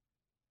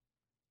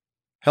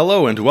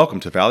Hello and welcome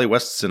to Valley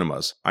West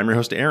Cinemas. I'm your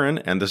host Aaron,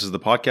 and this is the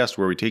podcast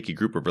where we take a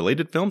group of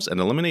related films and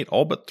eliminate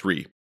all but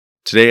three.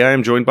 Today I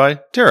am joined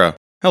by Tara.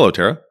 Hello,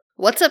 Tara.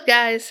 What's up,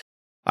 guys?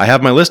 I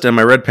have my list and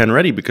my red pen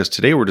ready because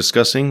today we're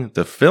discussing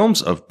the films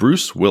of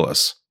Bruce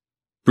Willis.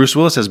 Bruce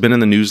Willis has been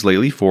in the news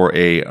lately for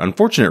an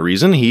unfortunate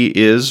reason. He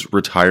is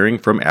retiring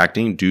from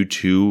acting due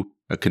to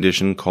a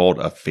condition called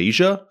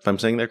aphasia, if I'm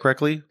saying that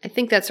correctly. I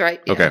think that's right.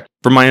 Yeah. Okay.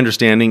 From my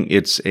understanding,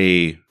 it's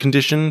a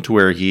condition to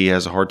where he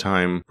has a hard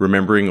time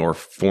remembering or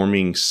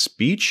forming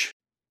speech.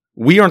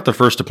 We aren't the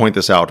first to point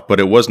this out,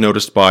 but it was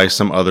noticed by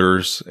some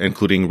others,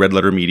 including Red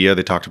Letter Media.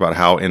 They talked about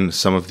how in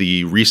some of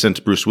the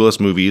recent Bruce Willis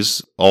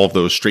movies, all of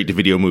those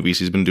straight-to-video movies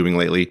he's been doing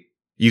lately,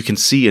 you can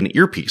see an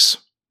earpiece.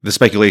 The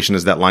speculation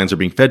is that lines are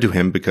being fed to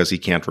him because he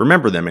can't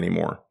remember them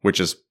anymore,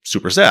 which is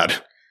super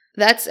sad.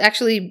 That's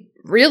actually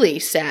really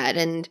sad.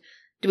 And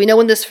do we know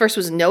when this first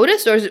was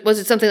noticed, or was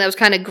it something that was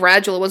kind of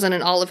gradual? It wasn't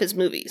in all of his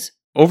movies.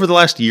 Over the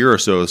last year or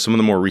so, some of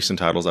the more recent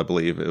titles, I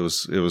believe, it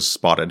was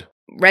spotted.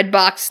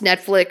 Redbox,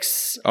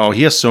 Netflix. Oh,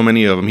 he has so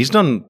many of them. He's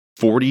done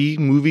 40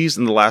 movies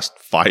in the last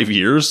 5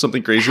 years,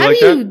 something crazy like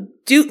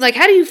that.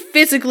 How do you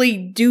physically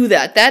do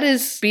that? That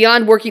is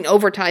beyond working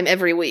overtime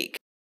every week.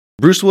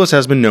 Bruce Willis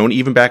has been known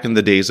even back in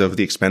the days of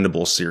the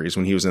Expendables series.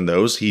 When he was in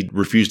those, he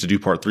refused to do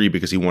part 3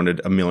 because he wanted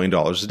 $1 million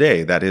a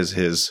day. That is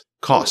his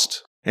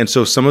cost. And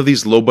so some of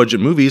these low-budget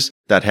movies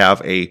that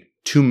have a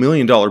 $2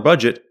 million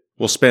budget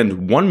will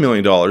spend $1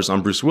 million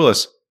on Bruce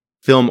Willis,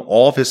 film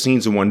all of his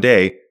scenes in one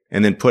day,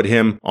 and then put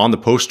him on the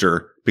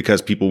poster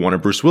because people want a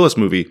Bruce Willis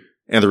movie.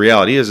 And the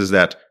reality is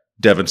that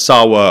Devon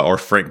Sawa or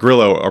Frank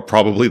Grillo are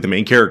probably the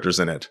main characters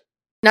in it.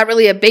 Not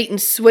really a bait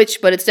and switch,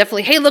 but it's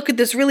definitely, hey, look at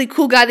this really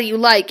cool guy that you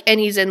like, and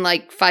he's in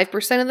like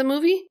 5% of the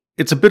movie?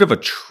 It's a bit of a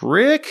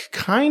trick,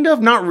 kind of,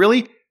 not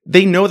really.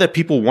 They know that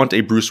people want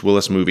a Bruce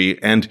Willis movie,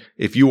 and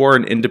if you are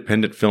an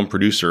independent film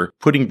producer,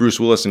 putting Bruce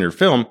Willis in your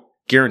film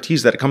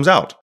guarantees that it comes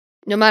out.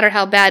 No matter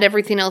how bad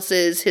everything else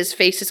is, his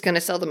face is going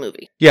to sell the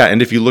movie. Yeah,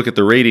 and if you look at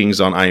the ratings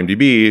on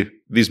IMDb,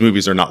 these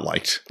movies are not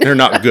liked. They're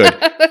not good,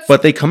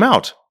 but they come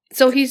out.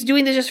 So he's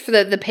doing this just for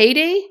the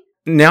payday?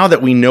 Now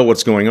that we know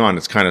what's going on,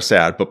 it's kind of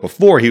sad, but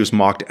before he was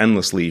mocked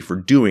endlessly for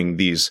doing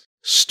these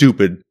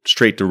stupid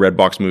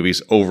straight-to-Redbox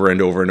movies over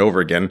and over and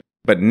over again.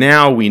 But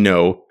now we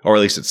know, or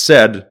at least it's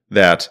said,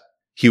 that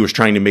he was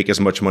trying to make as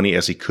much money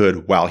as he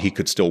could while he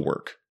could still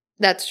work.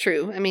 That's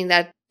true. I mean,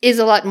 that is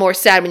a lot more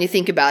sad when you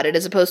think about it,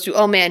 as opposed to,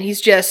 oh man, he's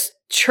just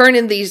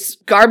churning these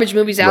garbage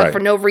movies out for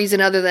no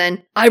reason other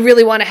than, I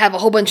really want to have a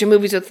whole bunch of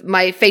movies with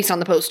my face on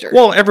the poster.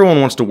 Well,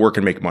 everyone wants to work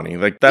and make money.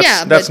 Like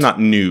that's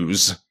not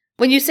news.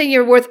 When you say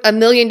you're worth $1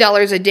 million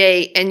a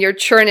day and you're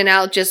churning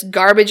out just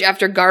garbage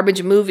after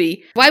garbage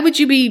movie, why would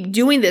you be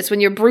doing this when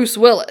you're Bruce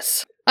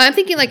Willis? I'm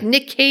thinking like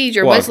Nick Cage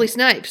or Wesley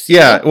Snipes.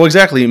 Yeah, well,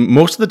 exactly.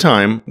 Most of the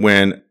time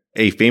when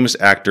a famous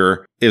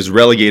actor is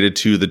relegated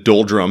to the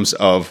doldrums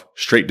of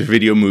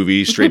straight-to-video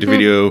movies,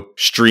 straight-to-video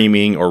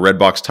streaming, or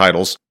Redbox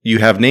titles, you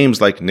have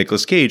names like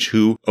Nicolas Cage,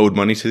 who owed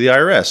money to the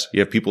IRS. You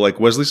have people like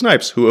Wesley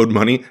Snipes, who owed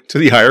money to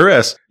the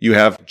IRS. You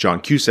have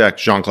John Cusack,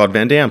 Jean-Claude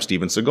Van Damme,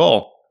 Steven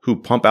Seagal,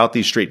 who pump out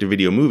these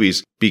straight-to-video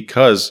movies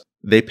because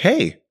they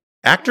pay.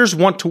 Actors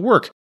want to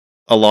work.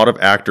 A lot of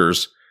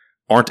actors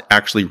aren't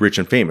actually rich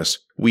and famous.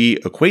 We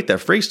equate that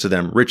phrase to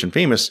them, rich and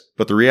famous,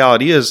 but the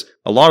reality is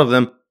a lot of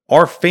them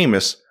are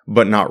famous,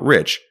 but not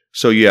rich.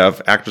 So you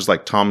have actors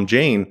like Thomas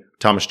Jane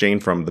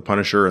from The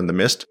Punisher and The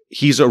Mist.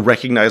 He's a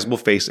recognizable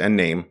face and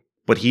name,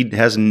 but he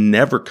has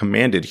never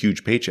commanded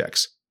huge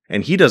paychecks.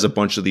 And he does a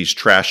bunch of these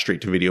trash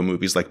straight-to-video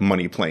movies like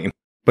Money Plane.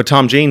 But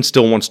Tom Jane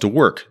still wants to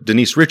work.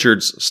 Denise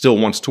Richards still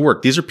wants to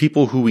work. These are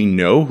people who we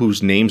know,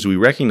 whose names we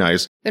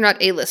recognize. They're not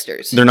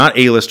A-listers. They're not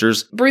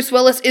A-listers. Bruce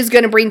Willis is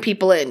going to bring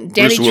people in.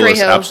 Danny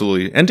Trejo.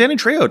 Absolutely. And Danny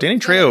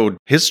Trejo,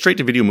 his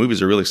straight-to-video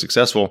movies are really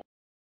successful.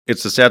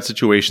 It's a sad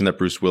situation that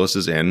Bruce Willis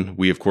is in.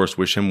 We, of course,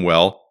 wish him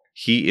well.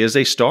 He is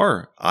a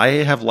star. I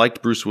have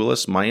liked Bruce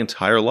Willis my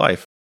entire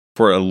life.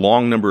 For a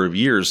long number of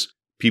years,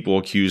 people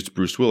accused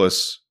Bruce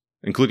Willis,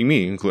 including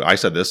me, I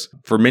said this,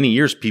 for many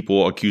years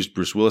people accused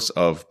Bruce Willis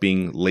of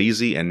being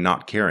lazy and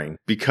not caring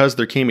because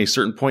there came a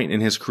certain point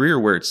in his career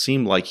where it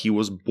seemed like he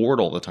was bored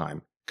all the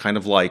time. Kind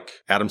of like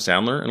Adam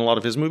Sandler in a lot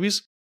of his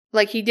movies.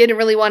 Like he didn't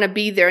really want to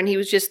be there and he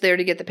was just there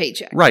to get the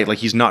paycheck. Right, like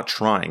he's not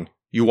trying.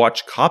 You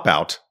watch Cop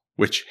Out,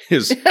 which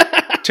is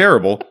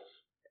terrible,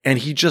 and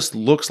he just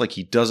looks like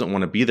he doesn't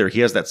want to be there. He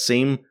has that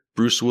same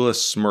Bruce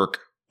Willis smirk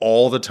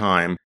all the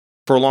time.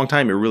 For a long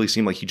time, it really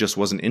seemed like he just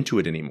wasn't into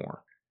it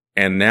anymore.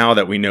 And now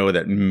that we know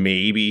that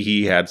maybe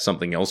he had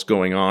something else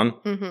going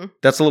on,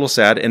 that's a little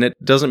sad. And it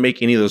doesn't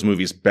make any of those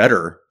movies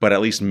better, but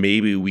at least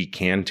maybe we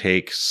can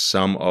take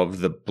some of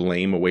the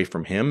blame away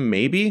from him.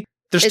 Maybe.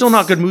 They're still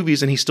not good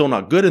movies and he's still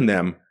not good in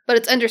them. But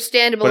it's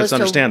understandable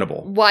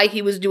to why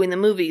he was doing the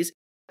movies.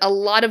 A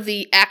lot of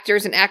the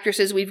actors and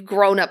actresses we've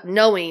grown up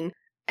knowing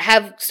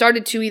have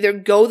started to either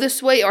go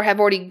this way or have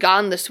already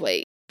gone this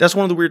way. That's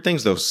one of the weird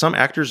things, though. Some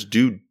actors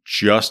do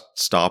just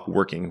stop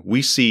working.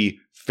 We see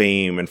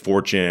fame and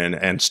fortune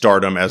and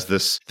stardom as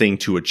this thing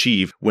to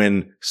achieve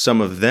when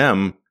some of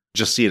them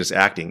just see it as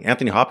acting.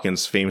 Anthony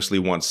Hopkins famously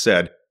once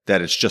said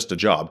that it's just a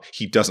job.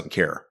 He doesn't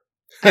care.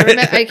 I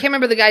can't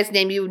remember the guy's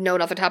name. You know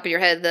it off the top of your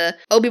head. The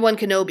Obi-Wan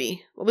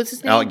Kenobi. What was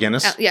his name? Alec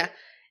Guinness? Yeah.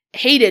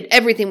 Hated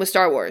everything with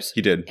Star Wars.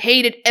 He did.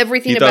 Hated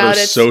everything he about it. He thought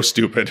it was so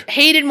stupid.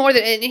 Hated more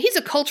than... And he's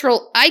a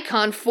cultural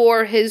icon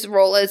for his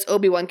role as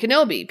Obi-Wan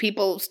Kenobi.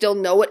 People still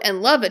know it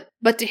and love it.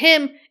 But to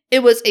him,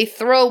 it was a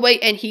throwaway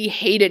and he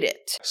hated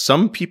it.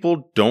 Some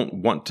people don't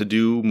want to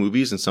do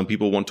movies and some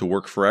people want to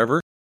work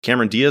forever.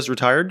 Cameron Diaz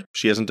retired.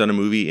 She hasn't done a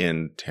movie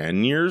in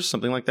 10 years,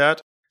 something like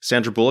that.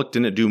 Sandra Bullock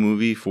didn't do a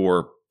movie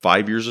for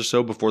 5 years or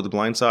so before The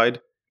Blind Side.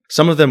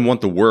 Some of them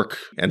want the work,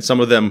 and some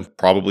of them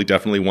probably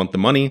definitely want the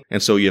money.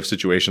 And so you have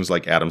situations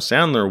like Adam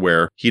Sandler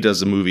where he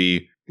does a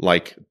movie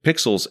like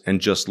Pixels and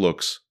just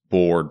looks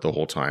bored the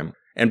whole time.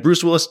 And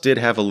Bruce Willis did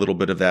have a little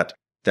bit of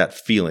that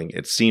feeling.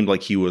 It seemed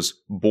like he was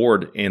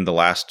bored in the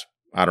last,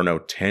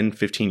 10,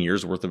 15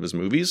 years worth of his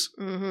movies.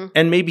 Mm-hmm.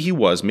 And maybe he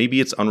was.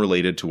 Maybe it's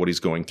unrelated to what he's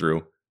going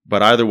through.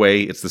 But either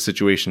way, it's the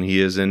situation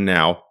he is in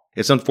now.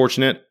 It's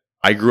unfortunate.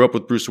 I grew up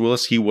with Bruce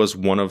Willis. He was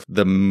one of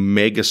the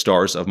mega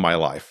stars of my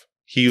life.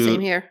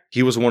 Same here.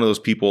 He was one of those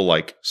people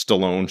like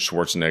Stallone,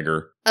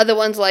 Schwarzenegger. Other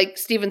ones like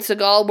Steven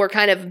Seagal were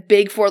kind of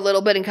big for a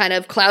little bit and kind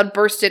of cloud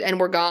bursted and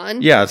were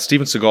gone. Yeah,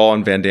 Steven Seagal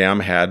and Van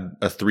Damme had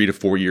a 3 to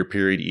 4 year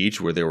period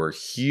each where they were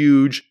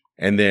huge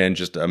and then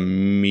just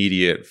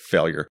immediate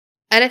failure.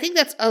 And I think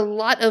that's a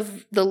lot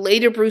of the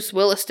later Bruce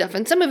Willis stuff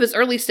and some of his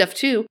early stuff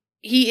too.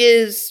 He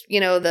is,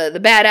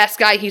 the badass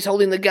guy. He's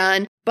holding the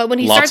gun. But when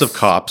he lots of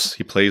cops.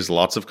 He plays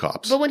lots of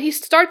cops. But when he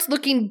starts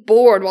looking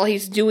bored while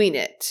he's doing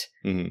it,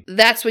 mm-hmm.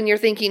 that's when you're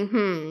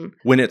thinking,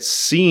 When it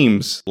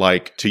seems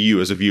like to you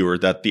as a viewer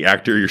that the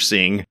actor you're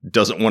seeing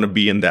doesn't want to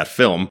be in that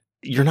film,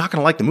 you're not going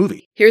to like the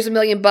movie. Here's $1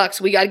 million.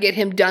 We got to get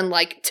him done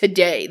like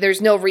today.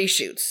 There's no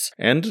reshoots.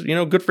 And,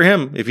 good for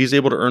him. If he's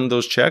able to earn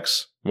those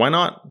checks, why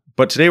not?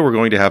 But today we're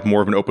going to have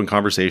more of an open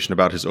conversation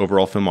about his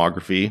overall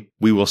filmography.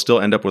 We will still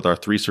end up with our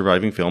 3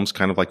 surviving films,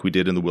 kind of like we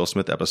did in the Will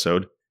Smith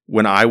episode.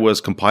 When I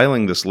was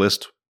compiling this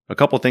list, a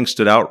couple things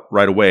stood out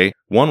right away.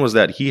 One was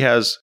that he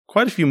has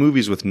quite a few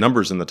movies with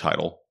numbers in the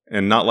title,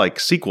 and not like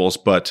sequels,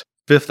 but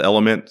Fifth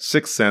Element,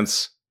 Sixth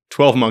Sense,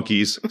 12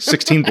 Monkeys,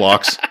 16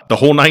 Blocks, the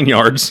whole 9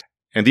 yards.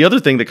 And the other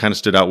thing that kind of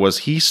stood out was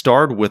he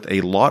starred with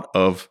a lot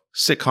of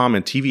sitcom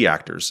and TV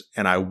actors,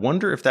 and I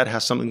wonder if that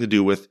has something to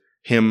do with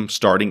him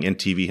starting in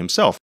TV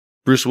himself.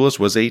 Bruce Willis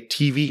was a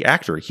TV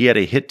actor. He had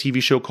a hit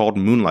TV show called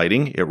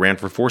Moonlighting. It ran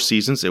for 4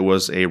 seasons. It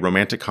was a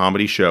romantic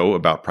comedy show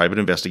about private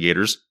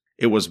investigators.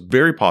 It was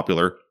very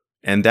popular,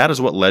 and that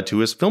is what led to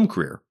his film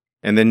career.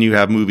 And then you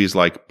have movies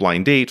like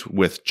Blind Date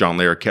with John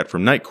Larroquette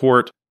from Night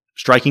Court,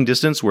 Striking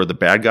Distance, where the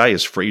bad guy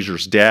is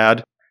Frasier's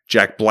dad.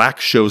 Jack Black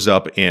shows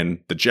up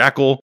in The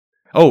Jackal.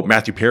 Oh,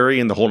 Matthew Perry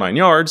in The Whole 9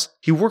 Yards.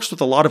 He works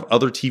with a lot of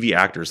other TV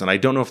actors, and I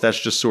don't know if that's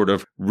just sort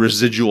of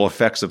residual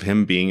effects of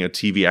him being a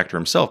TV actor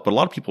himself, but a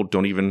lot of people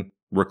don't even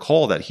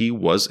recall that he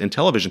was in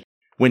television.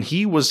 When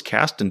he was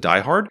cast in Die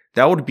Hard,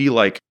 that would be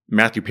like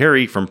Matthew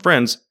Perry from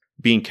Friends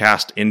being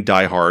cast in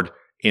Die Hard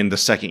in the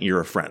second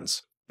year of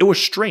Friends. It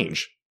was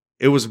strange.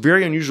 It was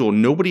very unusual.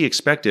 Nobody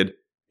expected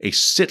a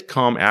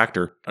sitcom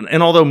actor,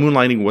 and although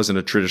Moonlighting wasn't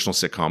a traditional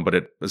sitcom, but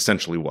it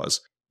essentially was,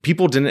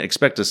 people didn't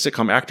expect a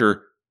sitcom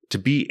actor to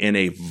be in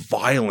a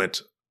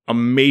violent,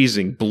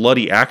 amazing,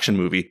 bloody action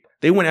movie.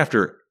 They went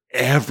after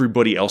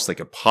everybody else they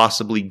could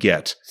possibly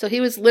get. So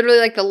he was literally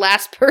like the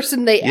last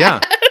person they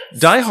asked.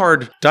 Die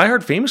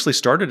Hard famously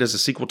started as a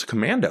sequel to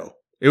Commando.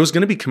 It was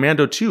going to be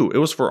Commando 2. It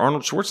was for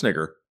Arnold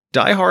Schwarzenegger.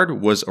 Die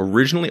Hard was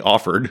originally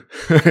offered,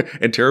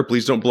 and Tara,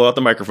 please don't blow out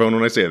the microphone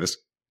when I say this.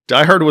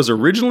 Die Hard was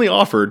originally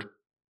offered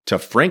to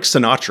Frank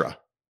Sinatra.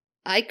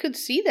 I could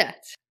see that.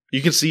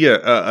 You can see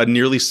a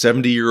nearly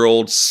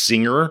 70-year-old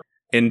singer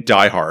in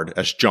Die Hard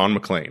as John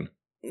McClane.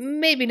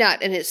 Maybe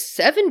not in his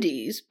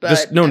 70s, but...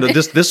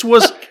 This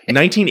was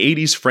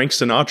 1980s Frank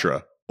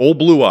Sinatra. Old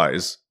blue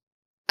eyes.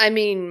 I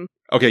mean...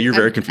 Okay, you're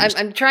very confused.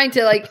 I'm trying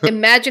to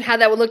imagine how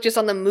that would look just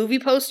on the movie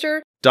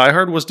poster. Die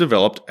Hard was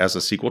developed as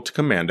a sequel to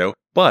Commando,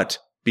 but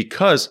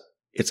because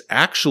it's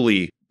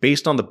actually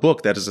based on the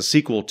book that is a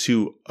sequel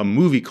to a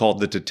movie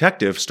called The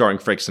Detective starring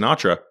Frank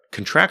Sinatra,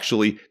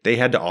 contractually, they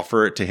had to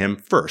offer it to him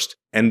first.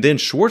 And then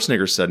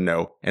Schwarzenegger said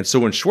no. And so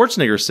when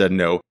Schwarzenegger said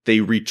no, they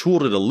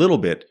retooled it a little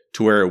bit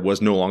to where it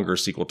was no longer a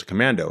sequel to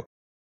Commando.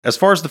 As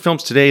far as the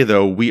films today,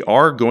 though, we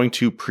are going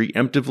to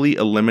preemptively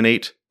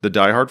eliminate the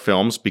Die Hard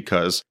films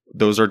because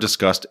those are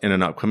discussed in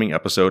an upcoming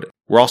episode.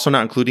 We're also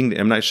not including the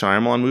M. Night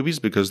Shyamalan movies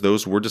because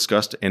those were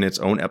discussed in its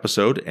own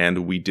episode,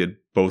 and we did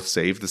both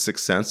save The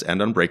Sixth Sense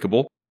and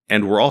Unbreakable.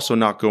 And we're also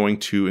not going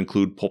to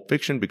include Pulp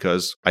Fiction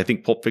because I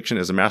think Pulp Fiction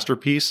is a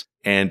masterpiece,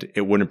 and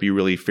it wouldn't be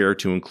really fair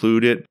to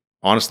include it.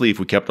 Honestly, if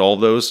we kept all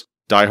of those,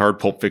 Die Hard,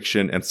 Pulp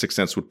Fiction, and Sixth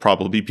Sense would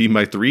probably be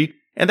my 3,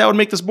 and that would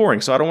make this boring,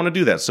 so I don't want to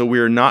do that. So we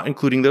are not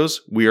including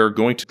those. We are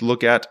going to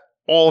look at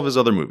all of his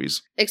other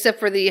movies. Except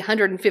for the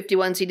 150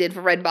 ones he did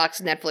for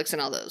Redbox, Netflix,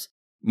 and all those.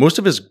 Most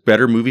of his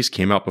better movies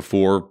came out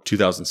before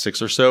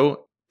 2006 or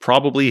so.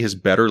 Probably his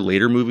better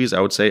later movies,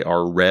 I would say,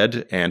 are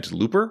Red and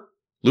Looper.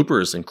 Looper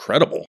is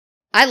incredible.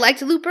 I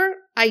liked Looper.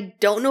 I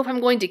don't know if I'm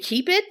going to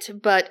keep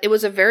it, but it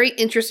was a very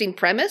interesting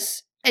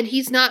premise. And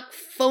he's not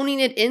phoning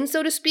it in,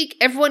 so to speak.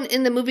 Everyone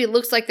in the movie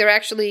looks like they're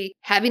actually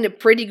having a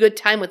pretty good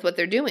time with what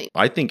they're doing.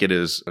 I think it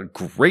is a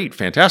great,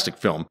 fantastic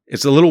film.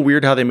 It's a little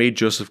weird how they made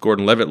Joseph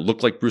Gordon-Levitt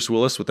look like Bruce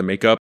Willis with the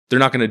makeup. They're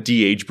not going to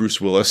de-age Bruce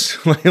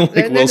Willis like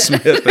Will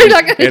Smith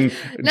and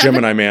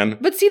Gemini Man.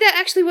 But see, that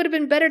actually would have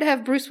been better to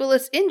have Bruce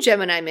Willis in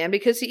Gemini Man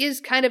because he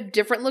is kind of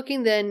different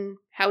looking than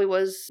how he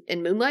was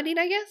in Moonlighting,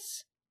 I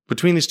guess.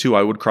 Between these two,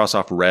 I would cross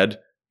off Red.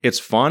 It's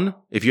fun.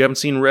 If you haven't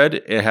seen Red,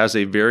 it has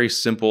a very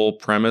simple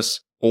premise.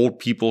 Old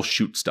people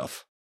shoot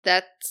stuff.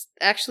 That's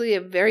actually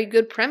a very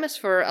good premise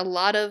for a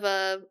lot of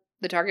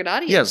the target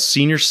audience. Yeah,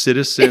 senior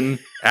citizen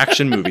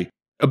action movie.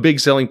 A big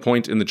selling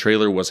point in the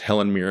trailer was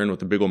Helen Mirren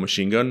with a big old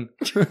machine gun.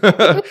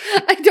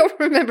 I don't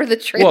remember the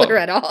trailer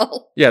at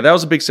all. Yeah, that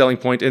was a big selling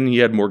point. And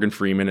you had Morgan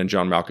Freeman and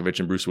John Malkovich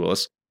and Bruce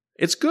Willis.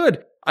 It's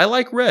good. I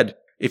like Red.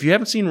 If you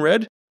haven't seen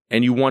Red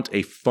and you want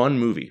a fun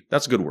movie,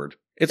 that's a good word.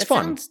 It's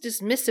fun. Sounds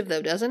dismissive,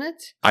 though, doesn't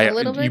it? A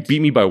little bit? You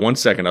beat me by 1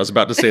 second. I was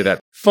about to say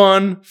that.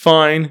 Fun,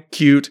 fine,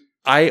 cute.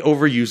 I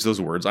overuse those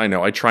words. I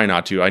know. I try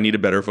not to. I need a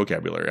better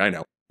vocabulary. I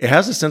know. It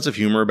has a sense of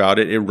humor about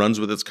it. It runs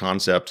with its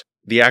concept.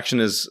 The action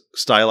is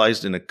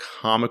stylized in a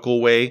comical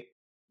way.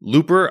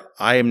 Looper,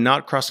 I am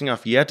not crossing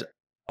off yet.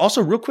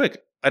 Also, real quick,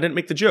 I didn't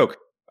make the joke.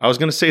 I was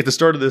going to say at the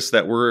start of this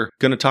that we're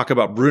going to talk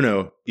about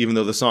Bruno, even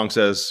though the song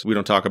says we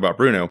don't talk about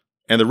Bruno.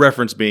 And the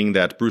reference being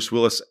that Bruce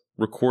Willis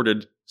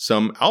recorded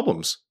some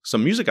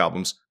music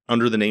albums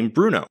under the name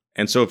Bruno.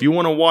 And so if you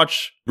want to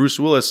watch Bruce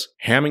Willis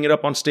hamming it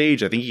up on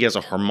stage, I think he has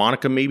a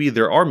harmonica maybe.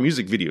 There are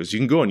music videos. You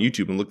can go on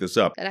YouTube and look this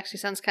up. That actually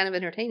sounds kind of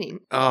entertaining.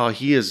 Oh,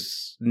 he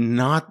is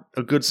not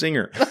a good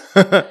singer.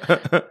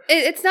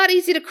 It's not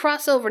easy to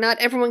cross over. Not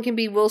everyone can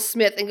be Will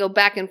Smith and go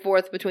back and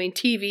forth between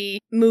TV,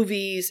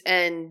 movies,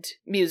 and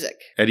music.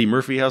 Eddie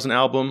Murphy has an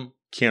album.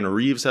 Keanu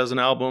Reeves has an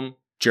album.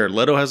 Jared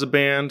Leto has a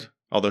band.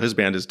 Although his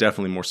band is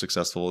definitely more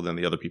successful than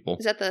the other people.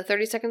 Is that the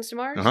 30 Seconds to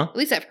Mars? Uh-huh. At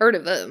least I've heard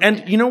of them.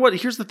 And you know what?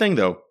 Here's the thing,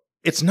 though.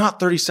 It's not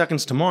 30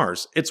 Seconds to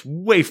Mars. It's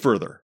way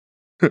further.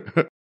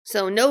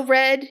 So no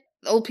Red.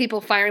 Old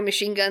people firing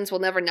machine guns will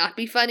never not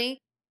be funny.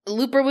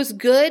 Looper was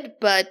good,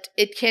 but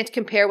it can't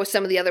compare with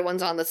some of the other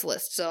ones on this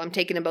list. So I'm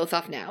taking them both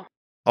off now.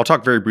 I'll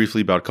talk very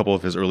briefly about a couple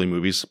of his early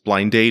movies.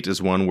 Blind Date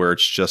is one where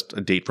it's just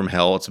a date from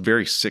hell. It's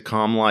very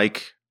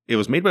sitcom-like. It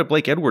was made by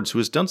Blake Edwards, who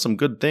has done some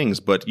good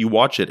things, but you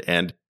watch it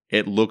and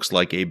it looks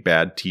like a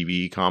bad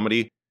TV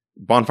comedy.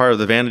 Bonfire of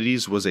the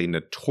Vanities was a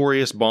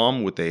notorious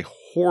bomb with a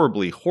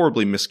horribly,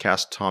 horribly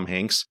miscast Tom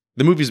Hanks.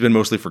 The movie's been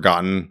mostly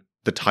forgotten.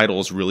 The title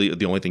is really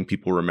the only thing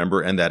people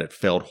remember, and that it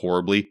failed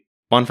horribly.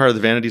 Bonfire of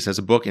the Vanities has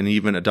a book and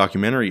even a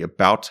documentary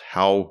about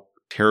how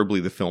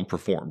terribly the film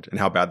performed and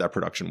how bad that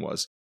production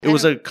was. It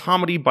was a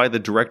comedy by the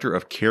director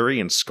of Carrie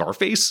and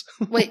Scarface.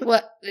 Wait,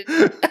 what?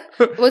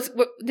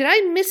 Did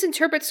I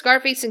misinterpret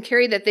Scarface and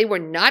Carrie that they were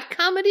not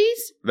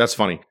comedies? That's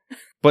funny.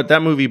 But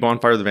that movie,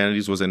 Bonfire of the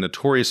Vanities, was a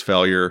notorious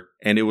failure,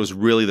 and it was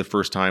really the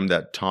first time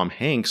that Tom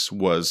Hanks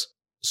was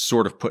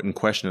sort of put in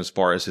question as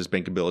far as his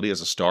bankability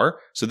as a star.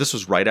 So this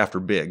was right after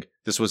Big.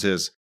 This was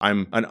his,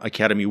 I'm an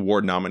Academy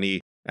Award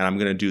nominee, and I'm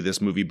going to do this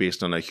movie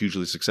based on a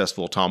hugely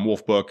successful Tom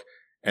Wolfe book.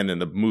 And then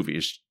the movie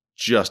is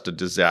just a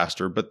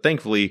disaster. But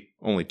thankfully,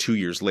 only 2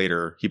 years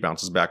later, he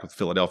bounces back with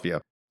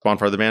Philadelphia.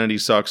 Bonfire of the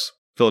Vanities sucks.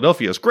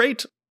 Philadelphia is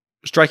great.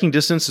 Striking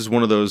Distance is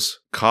one of those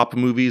cop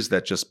movies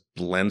that just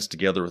blends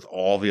together with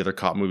all the other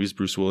cop movies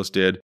Bruce Willis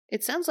did.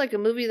 It sounds like a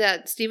movie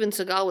that Steven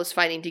Seagal was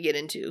fighting to get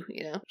into,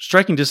 you know?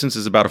 Striking Distance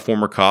is about a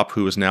former cop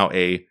who is now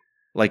a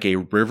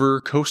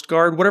river coast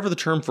guard, whatever the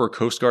term for a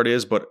coast guard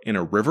is, but in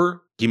a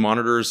river. He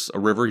monitors a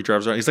river, he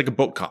drives around. He's like a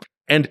boat cop.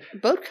 And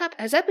Boat Cop,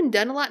 has that been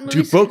done a lot in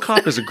movies? Dude, Boat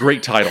Cop is a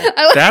great title.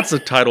 That's a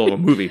title of a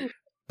movie.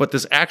 But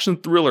this action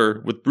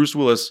thriller with Bruce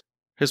Willis,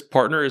 his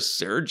partner is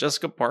Sarah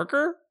Jessica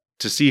Parker.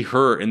 To see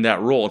her in that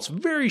role, it's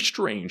very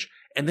strange.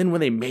 And then when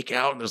they make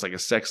out and there's like a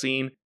sex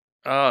scene,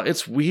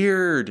 it's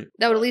weird.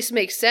 That would at least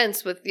make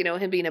sense with,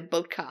 him being a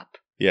boat cop.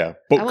 Yeah,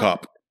 Boat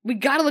Cop. We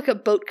gotta look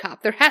up Boat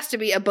Cop. There has to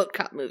be a Boat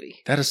Cop movie.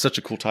 That is such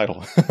a cool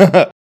title.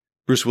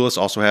 Bruce Willis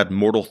also had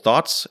Mortal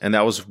Thoughts, and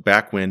that was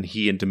back when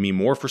he and Demi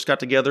Moore first got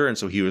together, and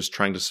so he was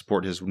trying to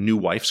support his new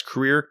wife's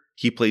career.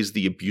 He plays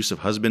the abusive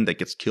husband that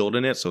gets killed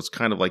in it, so it's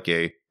kind of like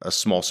a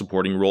small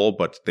supporting role,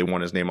 but they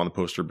want his name on the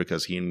poster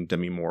because he and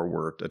Demi Moore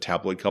were a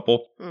tabloid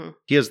couple.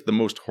 He has the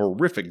most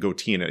horrific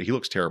goatee in it. He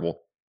looks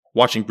terrible.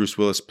 Watching Bruce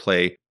Willis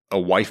play a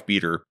wife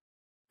beater,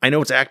 I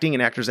know it's acting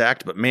and actors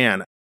act, but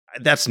man,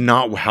 that's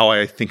not how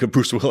I think of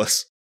Bruce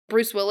Willis.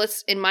 Bruce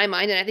Willis, in my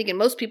mind, and I think in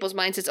most people's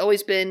minds, has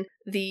always been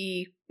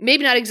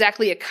maybe not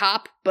exactly a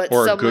cop, but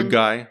or someone... a good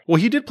guy. Well,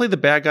 he did play the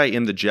bad guy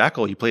in The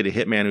Jackal. He played a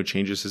hitman who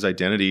changes his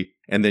identity.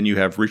 And then you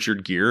have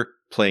Richard Gere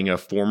playing a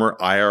former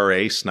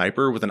IRA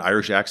sniper with an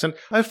Irish accent.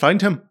 I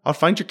find him. I'll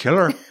find your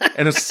killer.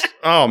 And it's,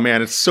 oh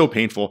man, it's so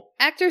painful.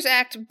 Actors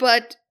act,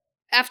 but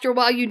after a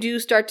while you do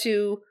start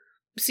to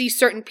see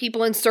certain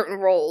people in certain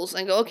roles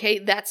and go, okay,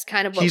 that's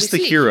kind of what he's we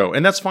the see. hero,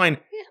 and that's fine.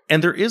 Yeah.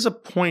 And there is a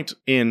point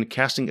in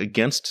casting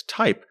against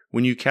type.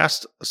 When you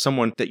cast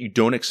someone that you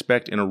don't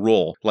expect in a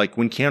role, like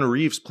when Keanu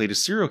Reeves played a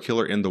serial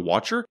killer in The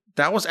Watcher,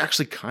 that was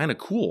actually kind of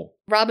cool.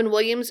 Robin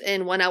Williams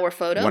in 1 Hour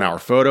Photo. 1 Hour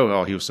Photo.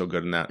 Oh, he was so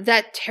good in that.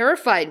 That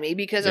terrified me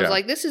because I was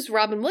like, this is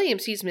Robin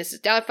Williams. He's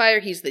Mrs.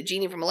 Doubtfire. He's the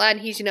genie from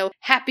Aladdin. He's,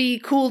 happy,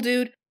 cool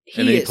dude.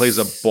 And then he plays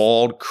a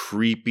bald,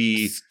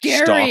 creepy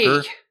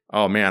stalker.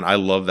 Oh, man, I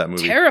love that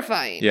movie.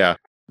 Terrifying. Yeah.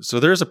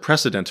 So there's a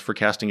precedent for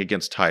casting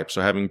against type.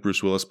 So having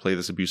Bruce Willis play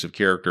this abusive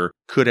character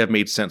could have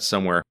made sense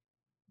somewhere.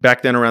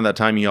 Back then, around that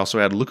time, he also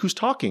had Look Who's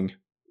Talking,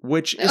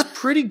 which is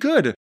pretty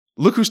good.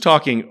 Look Who's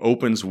Talking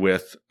opens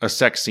with a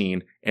sex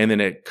scene, and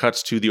then it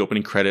cuts to the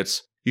opening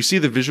credits. You see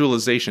the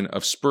visualization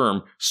of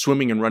sperm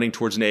swimming and running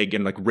towards an egg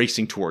and like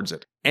racing towards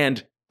it.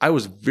 And I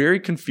was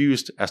very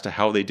confused as to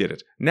how they did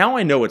it. Now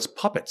I know it's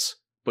puppets,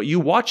 but you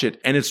watch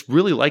it, and it's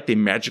really like they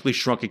magically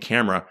shrunk a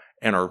camera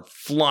and are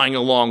flying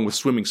along with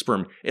swimming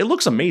sperm. It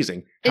looks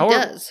amazing.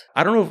 However, does.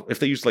 I don't know if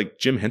they used like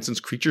Jim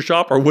Henson's Creature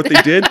Shop or what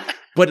they did,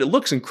 but it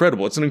looks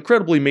incredible. It's an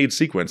incredibly made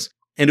sequence.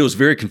 And it was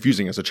very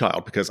confusing as a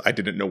child because I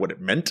didn't know what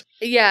it meant.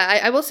 Yeah,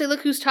 I will say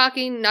Look Who's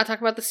Talking, not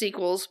talking about the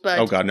sequels, but...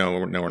 Oh God, no,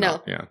 we're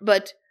not. Yeah.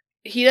 But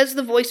he does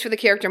the voice for the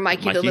character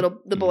Mikey?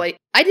 The boy.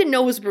 I didn't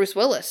know it was Bruce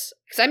Willis.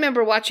 Because I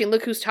remember watching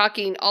Look Who's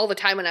Talking all the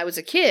time when I was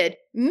a kid,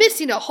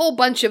 missing a whole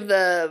bunch of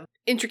the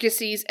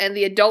intricacies and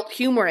the adult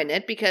humor in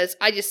it because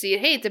I just see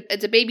it, hey,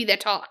 it's a baby that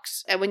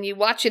talks. And when you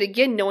watch it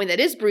again, knowing that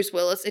is Bruce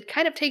Willis, it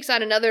kind of takes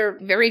on another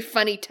very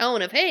funny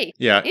tone of, hey,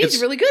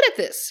 he's really good at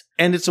this.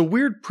 And it's a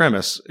weird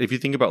premise. If you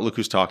think about Look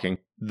Who's Talking,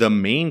 the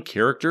main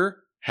character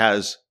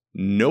has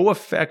no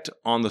effect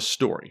on the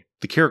story.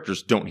 The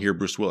characters don't hear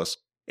Bruce Willis.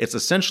 It's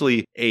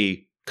essentially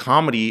a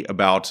comedy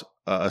about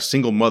a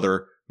single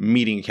mother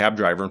meeting a cab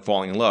driver and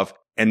falling in love.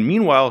 And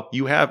meanwhile,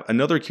 you have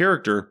another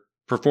character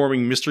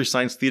performing Mystery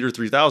Science Theater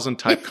 3000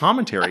 type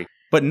commentary.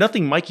 But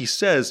nothing Mikey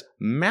says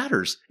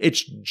matters.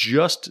 It's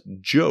just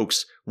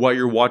jokes while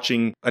you're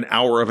watching an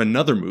hour of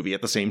another movie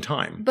at the same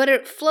time. But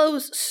it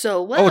flows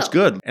so well. Oh, it's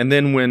good. And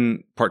then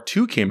when part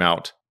 2 came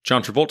out,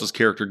 John Travolta's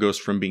character goes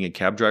from being a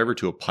cab driver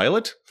to a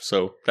pilot.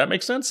 So that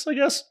makes sense, I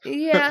guess.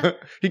 Yeah.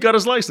 He got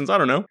his license. I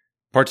don't know.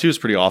 Part 2 is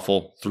pretty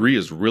awful. 3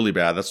 is really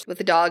bad. That's with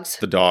the dogs.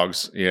 The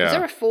dogs, yeah. Is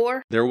there a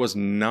 4? There was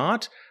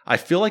not. I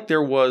feel like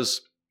there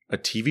was a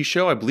TV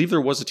show. I believe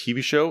there was a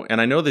TV show, and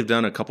I know they've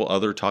done a couple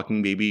other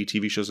Talking Baby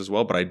TV shows as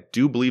well, but I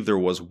do believe there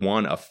was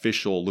one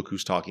official Look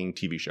Who's Talking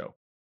TV show.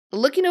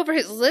 Looking over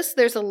his list,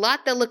 there's a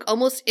lot that look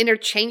almost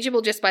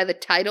interchangeable just by the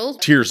titles.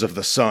 Tears of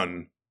the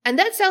Sun. And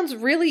that sounds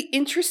really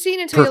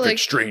interesting until Perfect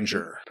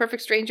Stranger.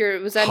 Perfect Stranger.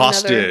 Was that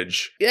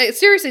Hostage. Another?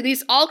 Seriously,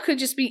 these all could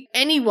just be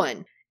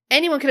anyone.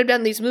 Anyone could have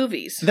done these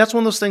movies. That's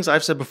one of those things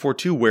I've said before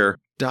too, where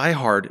Die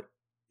Hard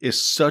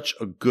is such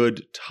a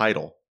good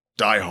title.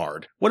 Die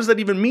Hard. What does that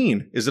even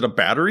mean? Is it a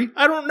battery?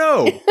 I don't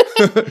know.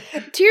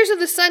 Tears of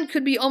the Sun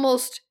could be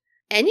almost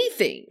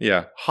anything.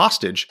 Yeah.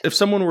 Hostage. If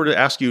someone were to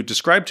ask you,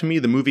 describe to me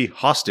the movie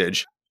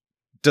Hostage,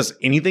 does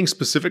anything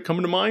specific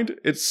come to mind?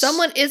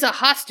 Someone is a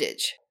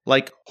hostage.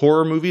 Like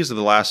horror movies of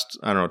the last,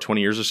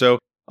 20 years or so,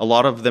 a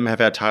lot of them have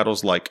had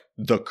titles like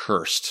The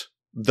Cursed,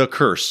 The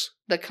Curse,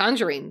 The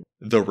Conjuring,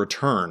 The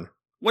Return.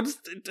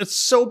 It's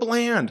so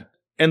bland.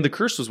 And The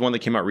Curse was one that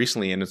came out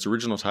recently, and its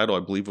original title, I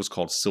believe, was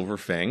called Silver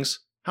Fangs.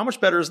 How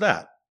much better is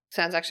that?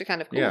 Sounds actually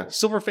kind of cool. Yeah,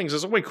 Silver Fangs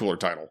is a way cooler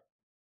title.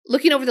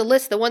 Looking over the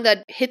list, the one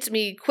that hits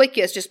me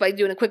quickest just by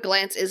doing a quick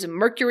glance is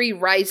Mercury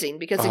Rising.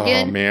 Because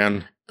again, oh,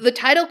 man. The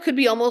title could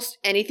be almost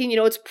anything.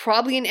 It's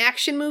probably an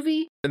action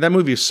movie. That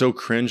movie is so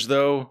cringe,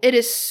 though. It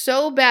is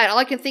so bad. All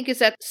I can think is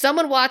that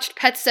someone watched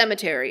Pet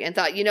Sematary and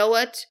thought, you know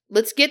what?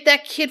 Let's get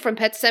that kid from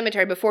Pet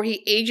Sematary before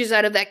he ages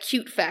out of that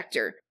cute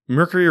factor.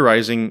 Mercury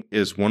Rising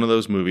is one of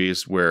those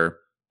movies where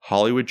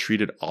Hollywood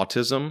treated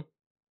autism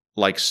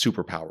like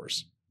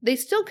superpowers. They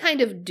still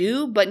kind of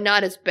do, but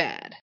not as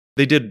bad.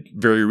 They did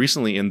very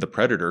recently in The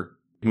Predator,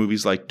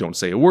 movies like Don't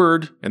Say a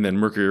Word, and then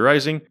Mercury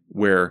Rising,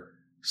 where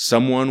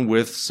someone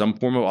with some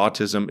form of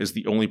autism is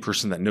the only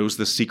person that knows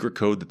the secret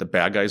code that the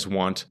bad guys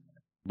want.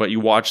 But you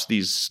watch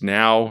these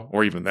now,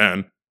 or even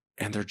then,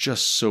 and they're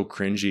just so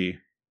cringy.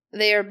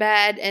 They are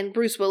bad, and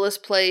Bruce Willis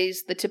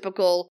plays the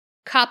typical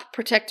cop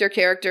protector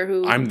character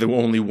who... I'm the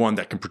only one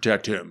that can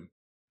protect him.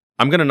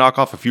 I'm going to knock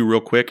off a few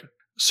real quick.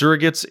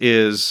 Surrogates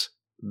is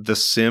The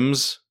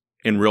Sims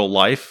in real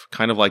life,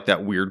 kind of like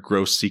that weird,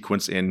 gross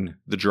sequence in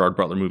the Gerard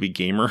Butler movie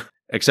Gamer.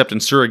 Except in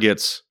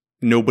Surrogates,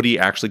 nobody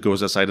actually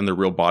goes outside in their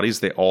real bodies.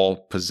 They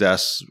all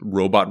possess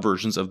robot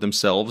versions of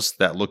themselves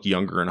that look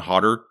younger and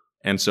hotter.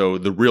 And so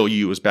the real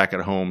you is back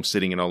at home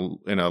sitting in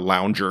a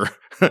lounger.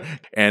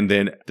 And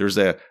then there's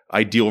a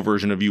ideal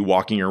version of you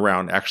walking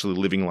around actually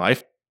living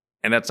life.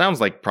 And that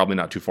sounds like probably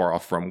not too far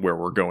off from where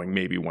we're going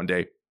maybe one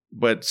day.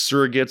 But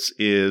Surrogates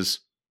is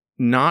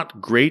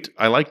not great.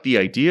 I like the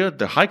idea.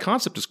 The high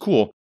concept is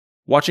cool.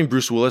 Watching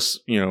Bruce Willis,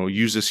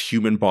 use his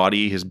human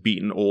body, his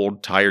beaten,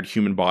 old, tired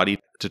human body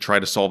to try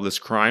to solve this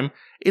crime,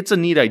 it's a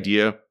neat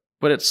idea,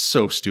 but it's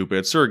so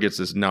stupid. Surrogates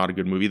is not a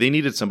good movie. They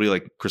needed somebody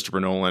like Christopher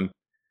Nolan.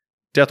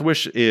 Death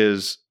Wish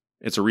it's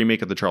a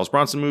remake of the Charles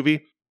Bronson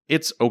movie.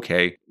 It's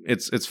okay.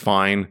 It's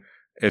fine.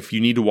 If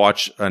you need to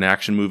watch an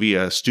action movie,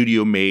 a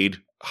studio-made,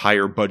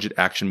 higher budget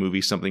action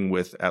movie, something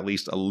with at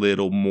least a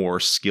little more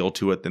skill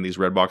to it than these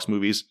Redbox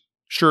movies,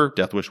 sure,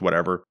 Death Wish,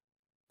 whatever.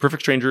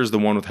 Perfect Stranger is the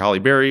one with Halle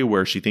Berry,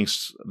 where she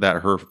thinks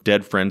that her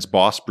dead friend's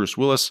boss, Bruce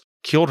Willis,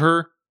 killed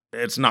her.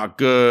 It's not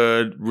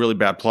good. Really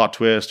bad plot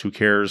twist. Who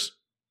cares?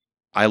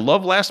 I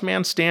love Last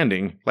Man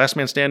Standing. Last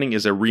Man Standing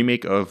is a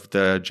remake of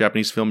the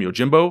Japanese film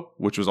Yojimbo,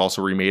 which was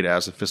also remade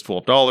as A Fistful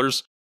of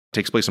Dollars. It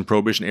takes place in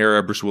Prohibition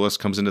era. Bruce Willis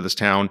comes into this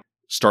town,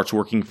 starts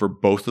working for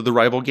both of the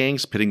rival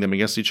gangs, pitting them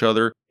against each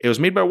other. It was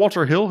made by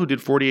Walter Hill, who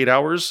did 48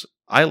 Hours.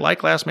 I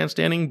like Last Man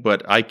Standing,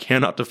 but I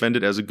cannot defend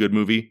it as a good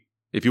movie.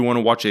 If you want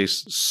to watch a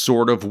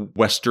sort of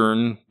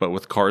Western, but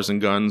with cars and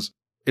guns,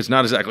 it's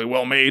not exactly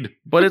well made,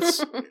 but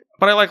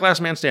but I like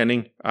Last Man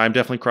Standing. I'm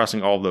definitely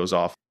crossing all of those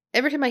off.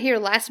 Every time I hear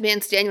Last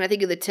Man Standing, I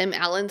think of the Tim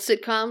Allen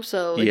sitcom,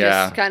 so it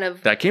just kind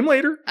of... That came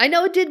later. I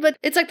know it did, but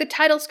it's like the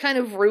title's kind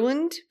of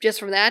ruined just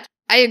from that.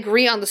 I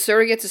agree on the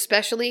Surrogates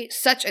especially.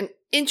 Such an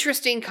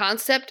interesting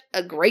concept,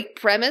 a great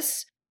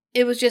premise.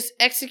 It was just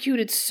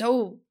executed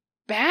so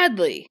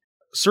badly.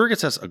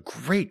 Surrogates has a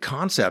great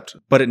concept,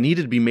 but it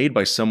needed to be made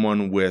by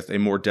someone with a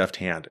more deft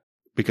hand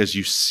because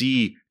you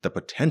see the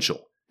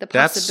potential. The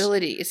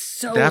possibility is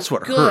so good. That's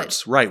what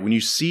hurts, right? When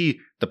you see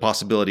the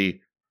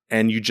possibility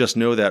and you just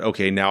know that,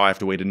 okay, now I have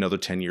to wait another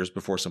 10 years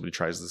before somebody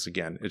tries this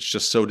again. It's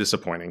just so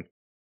disappointing.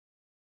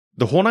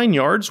 The Whole Nine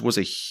Yards was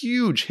a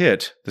huge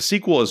hit. The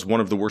sequel is one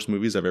of the worst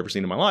movies I've ever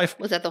seen in my life.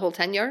 Was that The Whole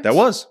 10 Yards? That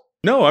was.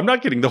 No, I'm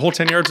not kidding. The Whole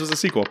 10 Yards was a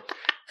sequel.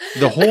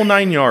 The Whole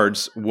Nine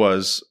Yards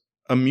was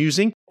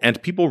amusing,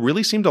 and people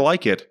really seem to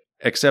like it,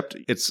 except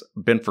it's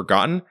been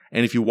forgotten.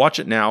 And if you watch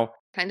it now...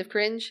 Kind of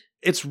cringe?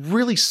 It's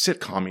really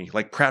sitcom-y,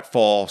 like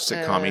pratfall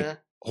sitcom-y.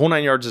 Whole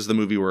Nine Yards is the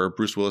movie where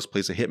Bruce Willis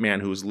plays a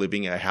hitman who is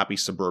living a happy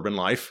suburban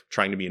life,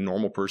 trying to be a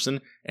normal person,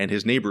 and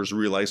his neighbors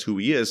realize who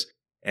he is,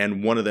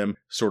 and one of them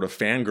sort of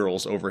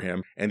fangirls over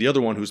him, and the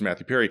other one, who's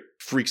Matthew Perry,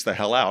 freaks the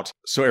hell out.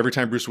 So every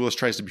time Bruce Willis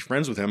tries to be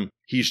friends with him,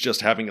 he's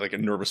just having like a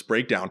nervous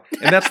breakdown.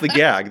 And that's the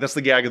gag. That's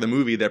the gag of the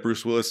movie, that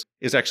Bruce Willis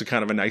is actually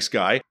kind of a nice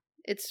guy.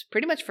 It's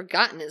pretty much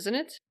forgotten, isn't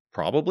it?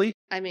 Probably.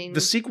 I mean... The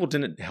sequel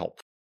didn't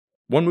help.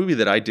 One movie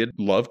that I did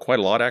love quite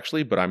a lot,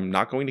 actually, but I'm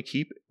not going to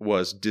keep,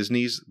 was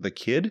Disney's The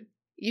Kid.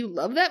 You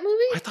love that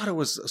movie? I thought it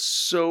was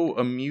so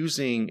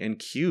amusing and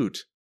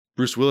cute.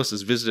 Bruce Willis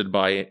is visited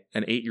by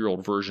an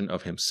 8-year-old version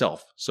of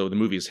himself. So the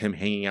movie is him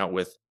hanging out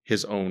with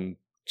his own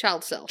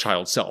child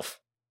self.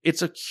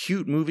 It's a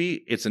cute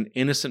movie. It's an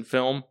innocent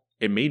film.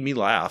 It made me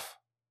laugh.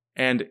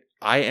 And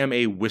I am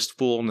a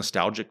wistful,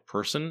 nostalgic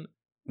person.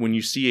 When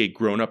you see a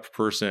grown-up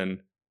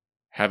person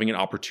having an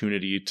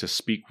opportunity to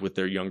speak with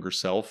their younger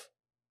self,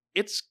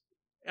 I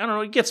don't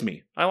know, it gets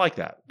me. I like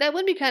that. That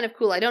would be kind of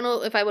cool. I don't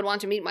know if I would want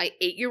to meet my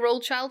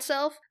 8-year-old child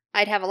self.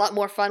 I'd have a lot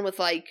more fun with,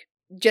 like,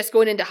 just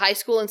going into high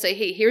school and say,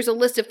 hey, here's a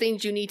list of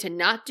things you need to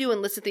not do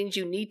and list of things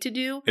you need to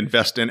do.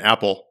 Invest in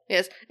Apple.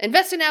 Yes.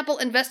 Invest in Apple,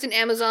 invest in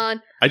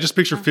Amazon. I just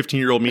picture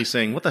 15-year-old me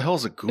saying, what the hell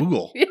is a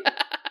Google?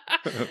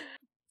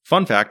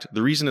 Fun fact,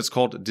 the reason it's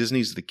called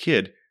Disney's The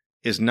Kid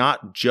is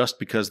not just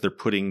because they're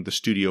putting the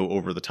studio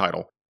over the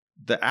title.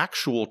 The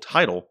actual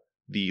title,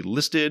 the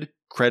listed,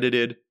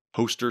 credited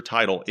poster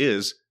title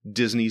is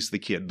Disney's The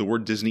Kid. The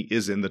word Disney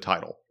is in the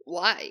title.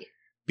 Why?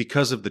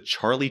 Because of the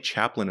Charlie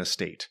Chaplin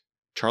estate.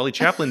 Charlie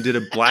Chaplin did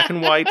a black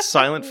and white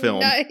silent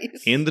film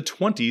in the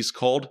 1920s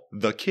called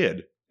The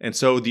Kid. And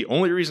so the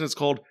only reason it's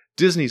called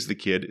Disney's The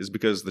Kid is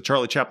because the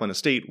Charlie Chaplin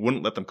estate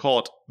wouldn't let them call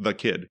it The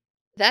Kid.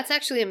 That's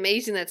actually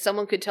amazing that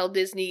someone could tell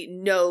Disney,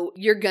 no,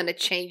 you're going to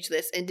change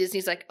this. And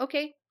Disney's like,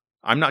 okay.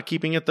 I'm not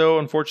keeping it, though,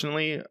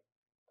 unfortunately.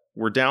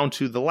 We're down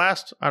to the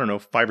last, 5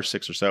 or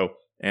 6 or so.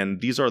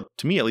 And these are,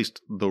 to me at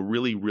least, the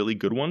really, really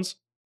good ones.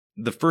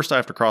 The first I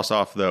have to cross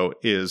off, though,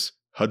 is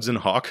Hudson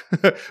Hawk,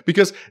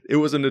 because it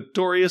was a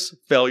notorious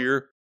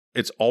failure.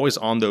 It's always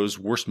on those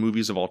worst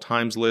movies of all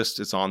times lists.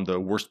 It's on the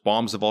worst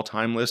bombs of all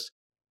time list.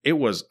 It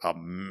was a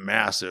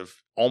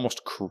massive,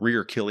 almost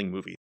career-killing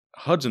movie.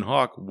 Hudson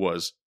Hawk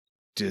was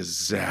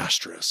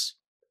disastrous.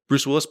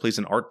 Bruce Willis plays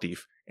an art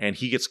thief, and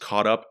he gets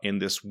caught up in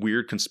this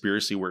weird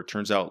conspiracy where it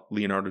turns out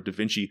Leonardo da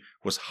Vinci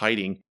was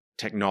hiding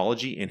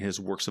technology in his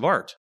works of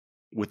art.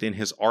 Within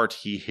his art,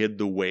 he hid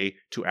the way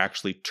to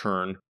actually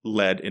turn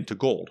lead into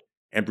gold.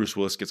 And Bruce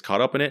Willis gets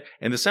caught up in it.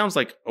 And this sounds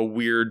like a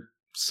weird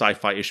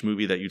sci-fi-ish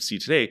movie that you'd see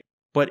today,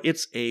 but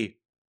it's a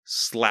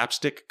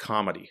slapstick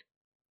comedy.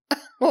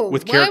 Oh,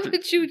 why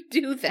would you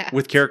do that?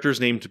 With characters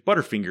named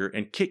Butterfinger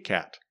and Kit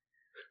Kat.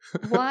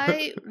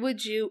 Why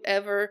would you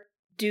ever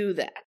do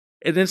that?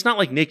 And it's not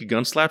like Naked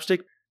Gun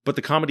slapstick, but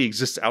the comedy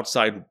exists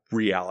outside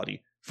reality.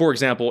 For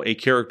example, a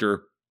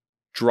character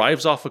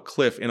drives off a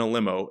cliff in a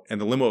limo,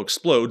 and the limo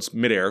explodes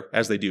midair,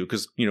 as they do,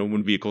 because,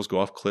 when vehicles go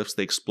off cliffs,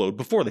 they explode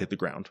before they hit the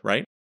ground,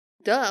 right?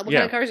 Duh, what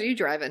kind of cars are you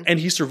driving? And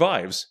he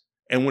survives.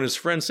 And when his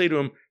friends say to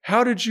him,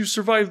 how did you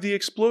survive the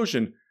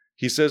explosion?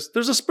 He says,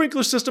 there's a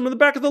sprinkler system in the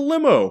back of the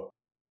limo.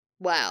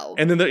 Wow.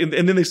 And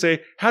then they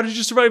say, how did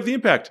you survive the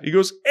impact? He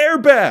goes,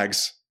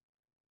 airbags.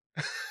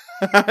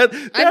 That's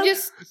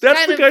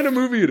the kind of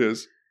movie it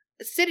is.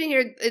 Sitting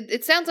here,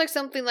 it sounds like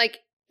something like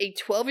a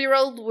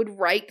 12-year-old would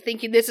write,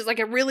 thinking this is like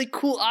a really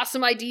cool,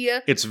 awesome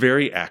idea. It's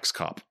very Axe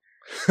Cop.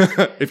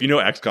 If you know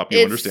Axe Cop,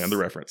 you understand the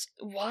reference.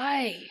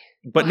 Why?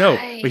 But no,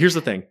 but here's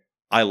the thing.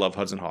 I love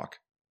Hudson Hawk.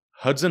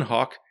 Hudson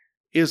Hawk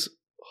is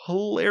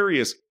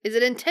hilarious. Is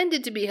it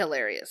intended to be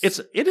hilarious?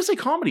 It is a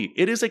comedy.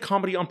 It is a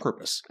comedy on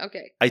purpose.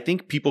 Okay. I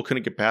think people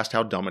couldn't get past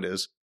how dumb it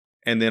is.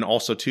 And then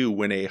also, too,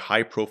 when a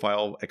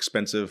high-profile,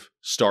 expensive,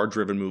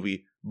 star-driven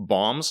movie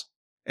bombs,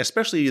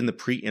 especially in the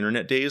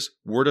pre-internet days,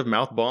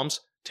 word-of-mouth bombs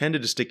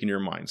tended to stick in your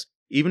minds.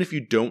 Even if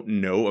you don't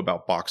know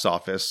about box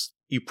office,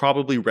 you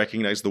probably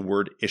recognize the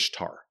word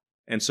Ishtar.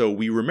 And so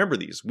we remember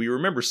these. We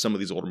remember some of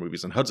these older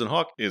movies, and Hudson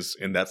Hawk is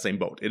in that same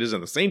boat. It is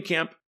in the same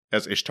camp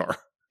as Ishtar.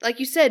 Like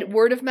you said,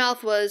 word of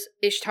mouth was,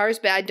 Ishtar's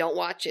bad, don't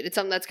watch it. It's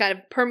something that's kind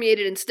of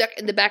permeated and stuck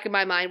in the back of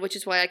my mind, which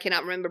is why I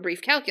cannot remember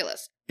Brief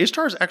Calculus.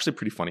 Ishtar is actually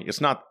pretty funny.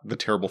 It's not the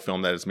terrible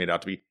film that it's made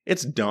out to be.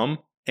 It's dumb,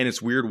 and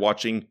it's weird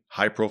watching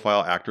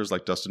high-profile actors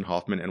like Dustin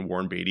Hoffman and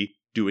Warren Beatty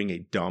doing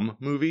a dumb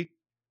movie.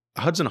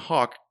 Hudson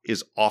Hawk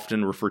is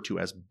often referred to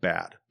as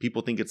bad.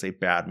 People think it's a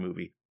bad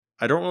movie.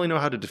 I don't really know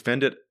how to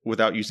defend it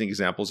without using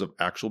examples of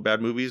actual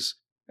bad movies.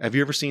 Have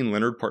you ever seen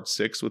Leonard Part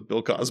 6 with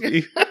Bill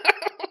Cosby?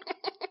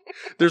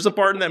 There's a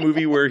part in that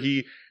movie where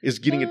he is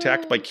getting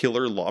attacked by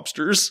killer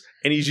lobsters,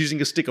 and he's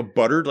using a stick of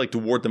butter to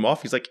ward them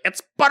off. He's like,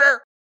 it's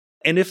butter!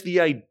 And if the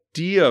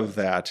idea of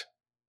that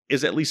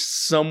is at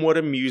least somewhat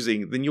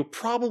amusing, then you'll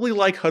probably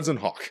like Hudson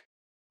Hawk.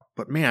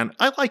 But man,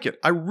 I like it.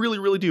 I really,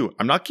 really do.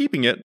 I'm not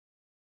keeping it.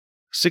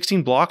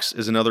 16 Blocks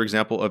is another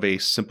example of a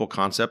simple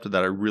concept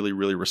that I really,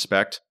 really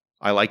respect.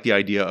 I like the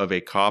idea of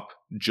a cop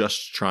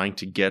just trying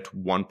to get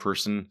one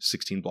person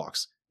 16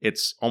 blocks.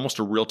 It's almost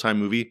a real-time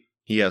movie.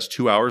 He has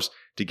 2 hours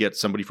to get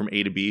somebody from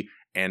A to B,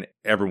 and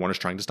everyone is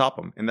trying to stop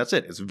him. And that's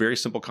it. It's a very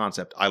simple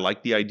concept. I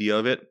like the idea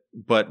of it.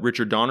 But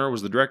Richard Donner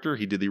was the director.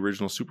 He did the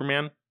original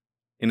Superman.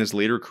 In his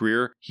later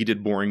career, he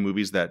did boring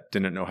movies that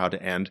didn't know how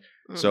to end.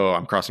 So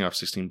I'm crossing off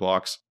 16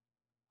 Blocks.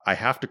 I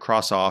have to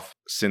cross off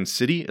Sin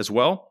City as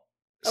well.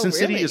 Sin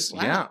City is,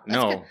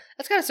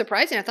 That's kind of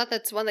surprising. I thought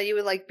that's one that you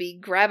would be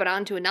grabbing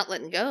onto and not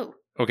letting go.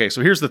 Okay,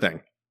 so here's the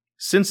thing.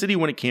 Sin City,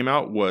 when it came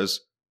out,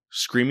 was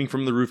screaming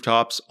from the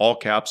rooftops, all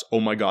caps, oh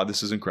my god,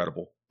 this is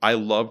incredible. I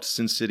loved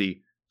Sin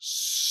City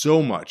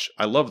so much.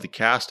 I love the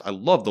cast. I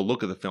love the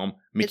look of the film.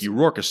 Mickey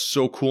Rourke is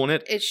so cool in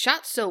it. It's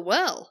shot so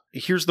well.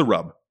 Here's the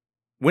rub.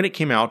 When it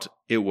came out,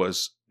 it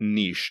was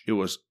niche. It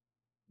was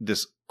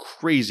this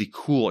crazy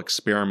cool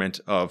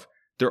experiment of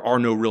there are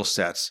no real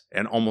sets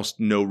and almost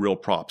no real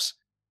props.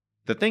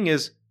 The thing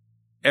is,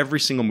 every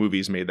single movie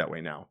is made that way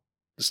now.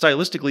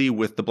 Stylistically,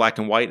 with the black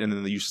and white and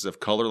then the uses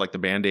of color like the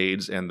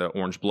Band-Aids and the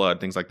orange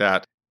blood, things like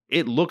that,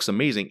 it looks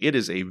amazing. It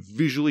is a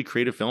visually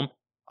creative film.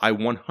 I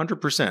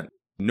 100%,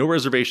 no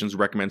reservations,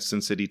 recommend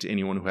Sin City to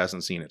anyone who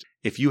hasn't seen it.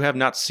 If you have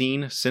not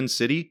seen Sin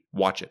City,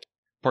 watch it.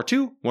 Part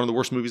 2, one of the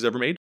worst movies ever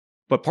made.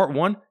 But Part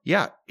 1,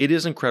 yeah, it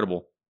is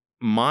incredible.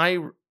 My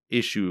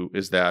issue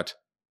is that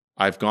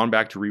I've gone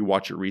back to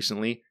rewatch it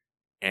recently,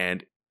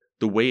 and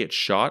the way it's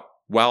shot,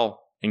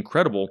 while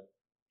incredible,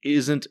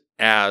 isn't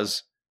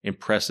as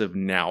impressive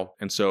now.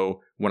 And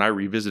so when I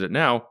revisit it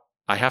now,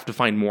 I have to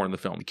find more in the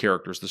film, the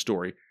characters, the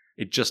story.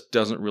 It just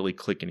doesn't really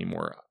click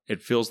anymore.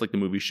 It feels like the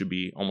movie should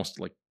be almost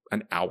like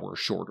an hour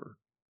shorter.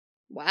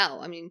 Wow.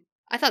 I mean,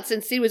 I thought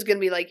Sin City was going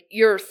to be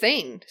your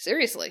thing.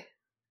 Seriously.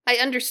 I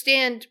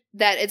understand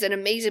that it's an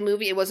amazing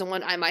movie. It wasn't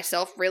one I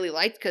myself really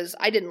liked because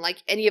I didn't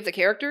like any of the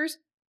characters,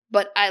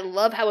 but I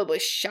love how it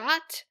was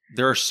shot.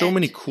 There are so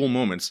many cool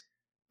moments.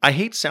 I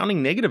hate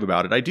sounding negative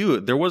about it. I do.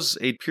 There was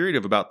a period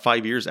of about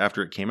 5 years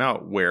after it came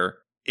out where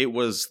it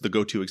was the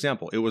go-to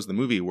example. It was the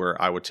movie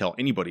where I would tell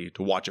anybody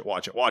to watch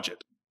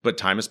it. But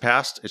time has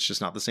passed. It's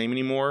just not the same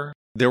anymore.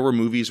 There were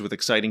movies with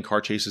exciting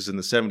car chases in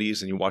the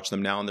 70s, and you watch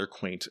them now and they're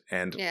quaint.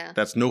 And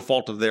that's no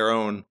fault of their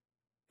own.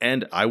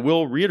 And I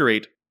will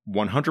reiterate,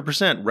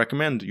 100%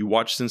 recommend you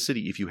watch Sin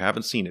City if you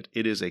haven't seen it.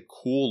 It is a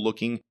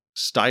cool-looking,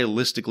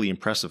 stylistically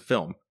impressive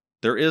film.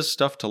 There is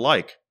stuff to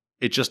like.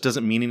 It just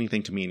doesn't mean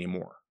anything to me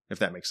anymore, if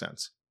that makes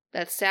sense.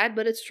 That's sad,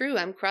 but it's true.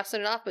 I'm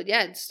crossing it off. But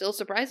yeah, it's still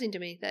surprising to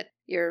me that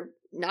you're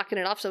knocking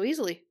it off so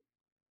easily.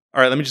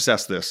 All right, let me just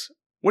ask this.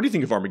 What do you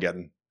think of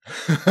Armageddon?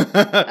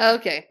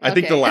 Okay. I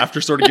think the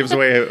laughter sort of gives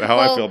away how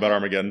I feel about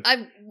Armageddon.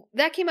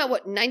 That came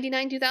out,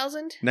 99,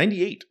 2000?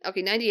 98.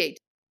 Okay, 98.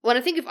 When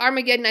I think of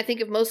Armageddon, I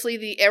think of mostly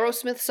the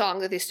Aerosmith song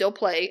that they still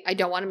play, I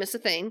Don't Want to Miss a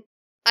Thing.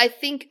 I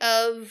think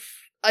of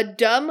a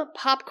dumb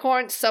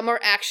popcorn summer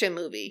action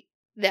movie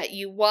that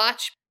you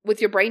watch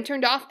with your brain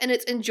turned off, and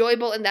it's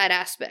enjoyable in that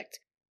aspect.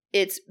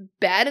 It's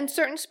bad in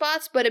certain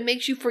spots, but it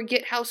makes you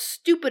forget how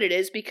stupid it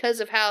is because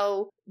of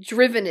how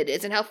driven it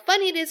is and how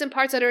funny it is in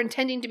parts that are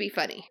intending to be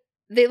funny.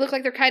 They look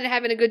like they're kind of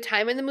having a good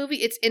time in the movie.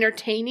 It's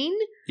entertaining.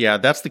 Yeah,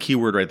 that's the key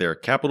word right there.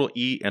 Capital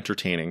E,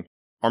 entertaining.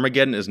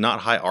 Armageddon is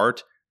not high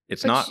art.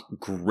 It's not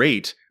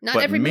great, but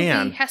every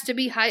man, movie has to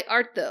be high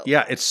art, though.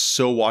 Yeah, it's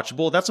so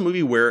watchable. That's a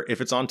movie where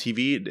if it's on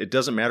TV, it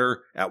doesn't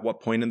matter at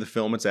what point in the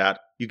film it's at.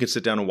 You can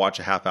sit down and watch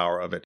a half hour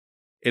of it.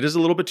 It is a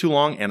little bit too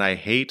long, and I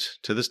hate,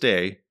 to this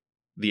day,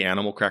 the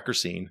animal cracker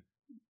scene.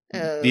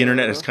 Oh. The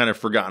internet has kind of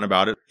forgotten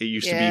about it. It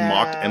used to be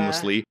mocked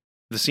endlessly.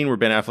 The scene where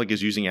Ben Affleck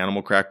is using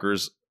animal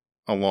crackers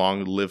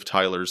along Liv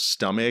Tyler's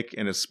stomach,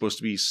 and it's supposed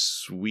to be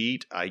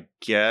sweet, I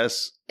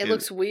guess. It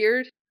looks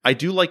weird. I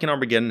do like in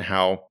Armageddon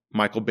how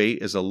Michael Bay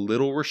is a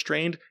little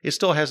restrained. It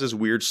still has this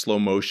weird slow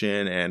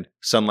motion and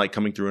sunlight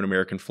coming through an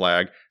American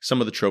flag,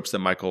 some of the tropes that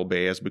Michael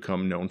Bay has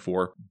become known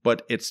for,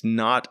 but it's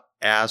not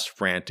as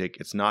frantic.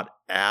 It's not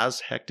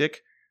as hectic.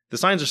 The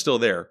signs are still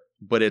there,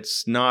 but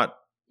it's not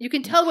You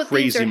can tell what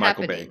crazy things are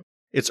Michael happening. Bay.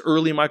 It's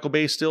early Michael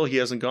Bay still. He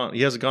hasn't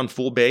gone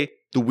full Bay.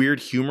 The weird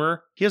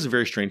humor, he has a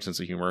very strange sense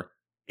of humor.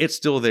 It's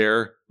still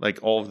there, like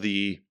all of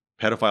the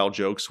pedophile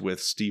jokes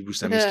with Steve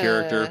Buscemi's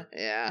character.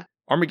 Yeah.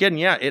 Armageddon,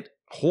 yeah, it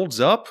holds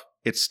up.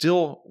 It's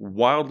still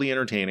wildly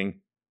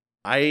entertaining.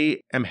 I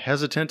am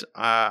hesitant.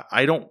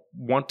 I don't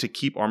want to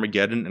keep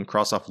Armageddon and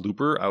cross off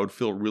Looper. I would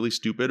feel really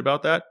stupid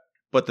about that.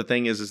 But the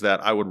thing is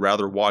that I would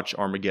rather watch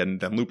Armageddon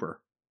than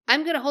Looper.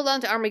 I'm going to hold on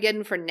to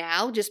Armageddon for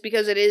now, just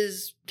because it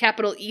is,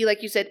 capital E,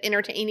 like you said,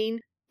 entertaining.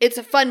 It's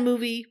a fun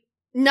movie.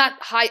 Not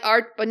high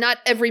art, but not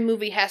every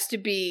movie has to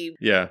be.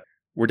 Yeah.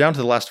 We're down to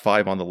the last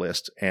 5 on the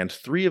list, and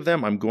 3 of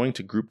them I'm going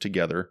to group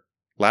together.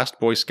 Last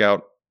Boy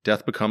Scout,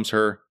 Death Becomes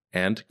Her,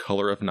 and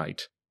Color of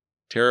Night.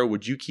 Tara,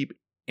 would you keep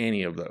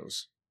any of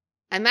those?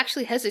 I'm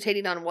actually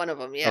hesitating on one of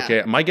them, yeah.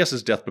 Okay, my guess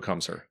is Death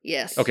Becomes Her.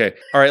 Yes. Okay,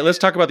 all right, let's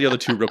talk about the other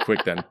 2 real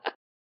quick then.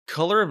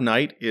 Color of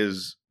Night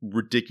is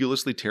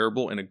ridiculously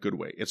terrible in a good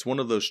way. It's one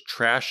of those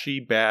trashy,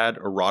 bad,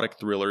 erotic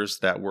thrillers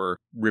that were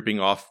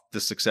ripping off the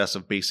success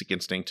of Basic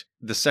Instinct.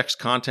 The sex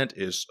content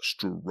is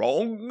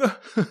strong.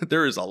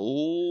 There is a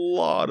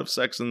lot of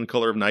sex in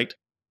Color of Night.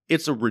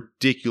 It's a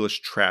ridiculous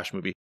trash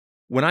movie.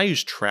 When I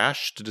use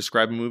trash to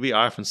describe a movie,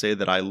 I often say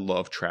that I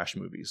love trash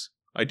movies.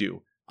 I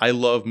do. I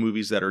love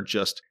movies that are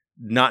just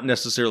not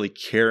necessarily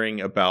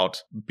caring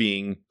about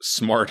being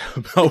smart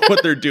about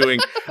what they're doing.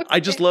 I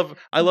love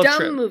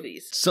dumb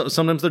movies.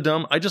 Sometimes they're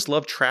dumb. I just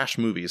love trash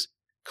movies.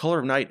 Color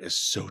of Night is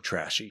so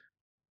trashy.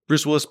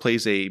 Bruce Willis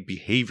plays a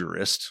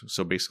behaviorist,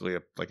 so basically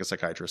like a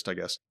psychiatrist, I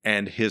guess.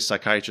 And his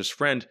psychiatrist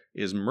friend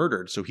is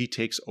murdered, so he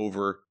takes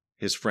over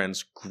his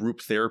friend's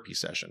group therapy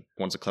session.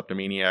 One's a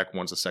kleptomaniac,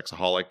 one's a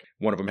sexaholic.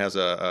 One of them has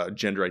a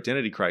gender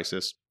identity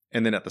crisis.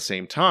 And then at the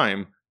same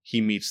time, he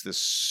meets this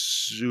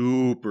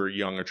super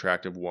young,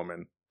 attractive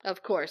woman.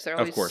 Of course. They're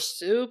always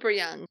super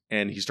young.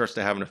 And he starts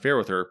to have an affair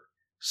with her.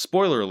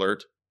 Spoiler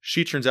alert,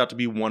 she turns out to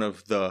be one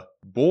of the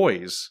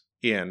boys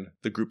in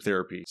the group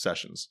therapy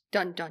sessions.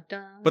 Dun, dun,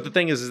 dun. But the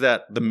thing is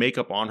that the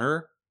makeup on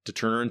her to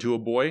turn her into a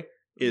boy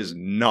is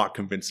not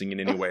convincing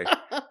in any way.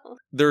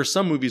 There are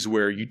some movies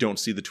where you don't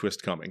see the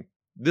twist coming.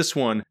 This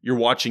one, you're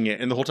watching it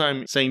and the whole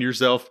time saying to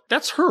yourself,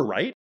 that's her,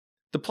 right?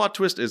 The plot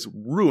twist is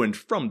ruined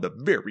from the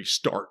very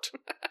start.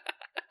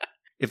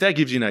 If that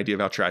gives you an idea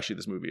of how trashy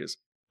this movie is.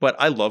 But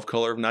I love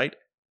Color of Night.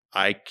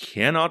 I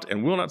cannot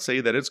and will not say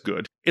that it's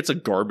good. It's a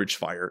garbage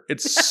fire.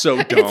 It's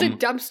so dumb. It's a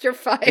dumpster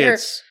fire.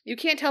 You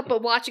can't help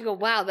but watch and go,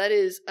 wow, that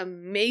is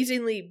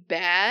amazingly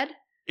bad.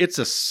 It's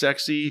a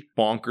sexy,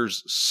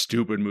 bonkers,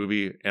 stupid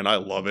movie, and I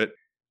love it.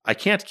 I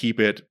can't keep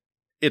it.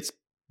 It's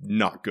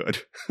not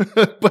good.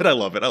 But I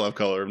love it. I love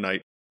Color of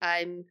Night.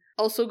 I'm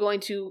also going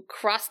to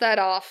cross that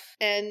off,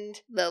 and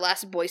The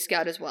Last Boy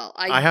Scout as well.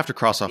 I have to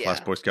cross off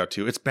Last Boy Scout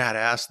too. It's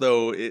badass,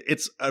 though.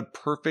 It's a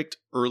perfect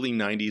early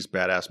 90s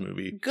badass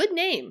movie. Good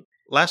name.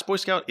 Last Boy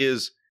Scout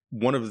is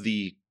one of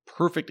the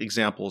perfect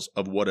examples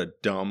of what a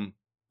dumb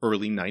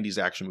early 90s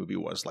action movie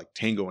was, like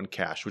Tango and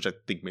Cash, which I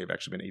think may have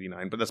actually been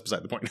 89, but that's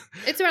beside the point.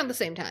 It's around the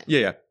same time.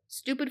 Yeah.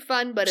 Stupid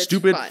fun, but it's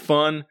stupid,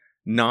 fun,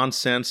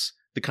 nonsense.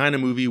 The kind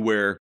of movie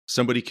where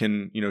somebody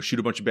can, shoot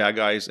a bunch of bad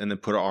guys and then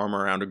put an arm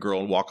around a girl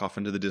and walk off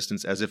into the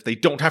distance as if they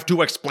don't have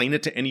to explain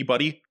it to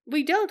anybody.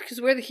 We don't,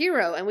 because we're the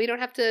hero and we don't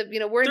have to, worry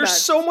about it. There's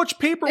so much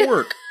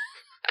paperwork.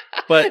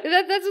 But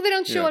that's what they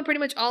don't show in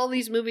pretty much all of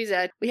these movies,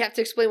 that we have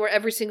to explain where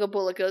every single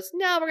bullet goes.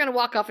 No, we're going to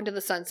walk off into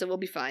the sun, so we'll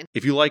be fine.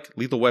 If you like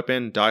Lethal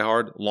Weapon, Die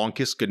Hard, Long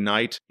Kiss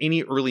Goodnight,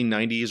 any early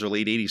 90s or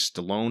late 80s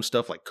Stallone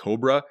stuff like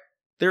Cobra,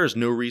 there is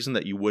no reason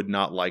that you would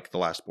not like The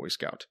Last Boy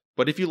Scout.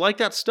 But if you like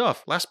that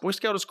stuff, Last Boy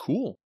Scout is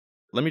cool.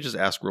 Let me just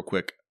ask real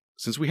quick,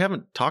 since we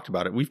haven't talked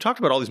about it, we've talked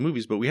about all these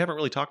movies, but we haven't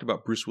really talked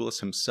about Bruce Willis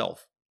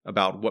himself,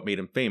 about what made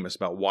him famous,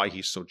 about why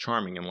he's so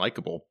charming and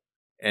likable.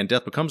 And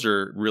Death Becomes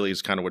Her really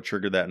is kind of what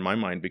triggered that in my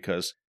mind,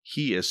 because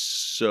he is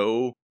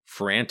so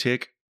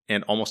frantic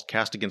and almost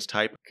cast against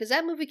type. Because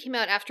that movie came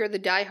out after the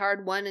Die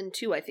Hard 1 and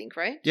 2, I think,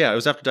 right? Yeah, it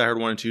was after Die Hard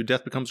 1 and 2.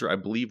 Death Becomes Her, I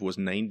believe, was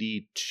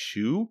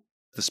 92.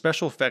 The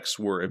special effects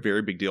were a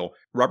very big deal.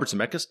 Robert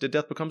Zemeckis did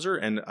Death Becomes Her,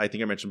 and I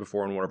think I mentioned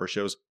before on one of our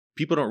shows,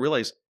 people don't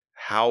realize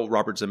how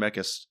Robert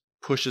Zemeckis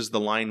pushes the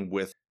line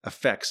with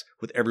effects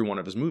with every one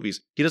of his movies.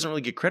 He doesn't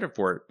really get credit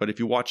for it, but if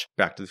you watch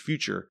Back to the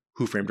Future,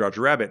 Who Framed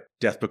Roger Rabbit,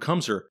 Death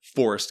Becomes Her,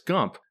 Forrest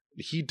Gump,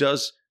 he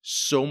does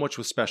so much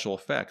with special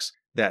effects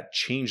that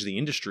changed the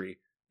industry.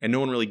 And no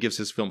one really gives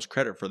his films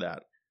credit for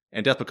that.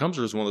 And Death Becomes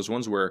Her is one of those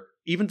ones where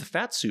even the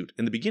fat suit,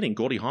 in the beginning,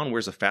 Goldie Hawn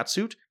wears a fat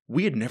suit.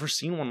 We had never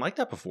seen one like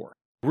that before.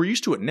 We're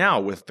used to it now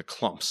with the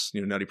clumps,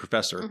 Nutty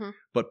Professor. Mm-hmm.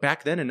 But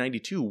back then in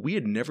 92, we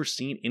had never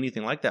seen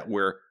anything like that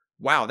where,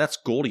 wow, that's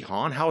Goldie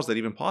Hawn? How is that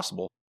even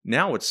possible?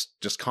 Now it's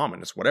just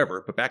common, it's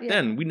whatever. But back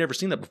then, we'd never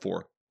seen that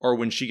before. Or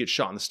when she gets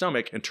shot in the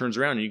stomach and turns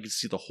around and you can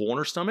see the hole in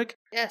her stomach.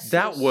 Yes.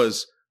 That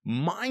was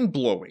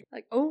mind-blowing.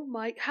 Like, oh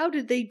my, how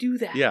did they do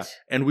that? Yeah,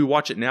 and we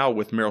watch it now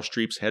with Meryl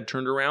Streep's head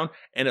turned around,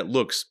 and it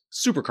looks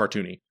super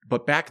cartoony.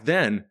 But back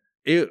then,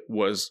 it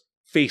was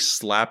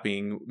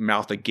face-slapping,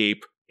 mouth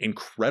agape,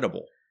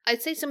 incredible.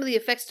 I'd say some of the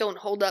effects don't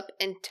hold up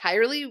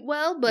entirely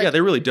well, but... Yeah,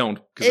 they really don't,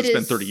 because it's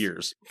been 30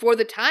 years. For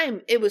the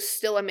time, it was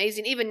still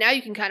amazing. Even now,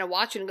 you can kind of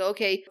watch it and go,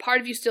 okay, part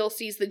of you still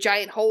sees the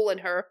giant hole in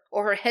her,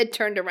 or her head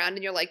turned around,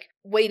 and you're like,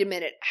 wait a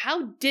minute,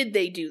 how did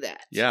they do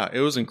that? Yeah, it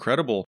was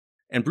incredible.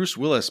 And Bruce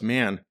Willis,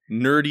 man,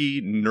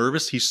 nerdy,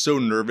 nervous. He's so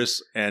nervous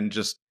and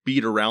just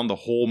beat around the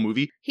whole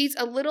movie. He's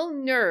a little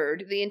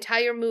nerd the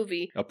entire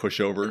movie. A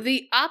pushover.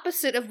 The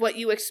opposite of what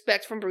you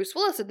expect from Bruce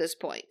Willis at this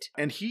point.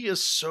 And he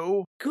is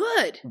so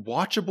good.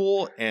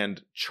 Watchable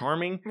and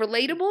charming.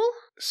 Relatable.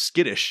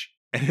 Skittish.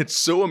 And it's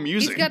so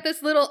amusing. He's got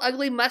this little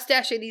ugly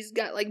mustache and he's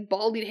got like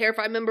balding hair, if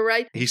I remember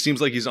right. He seems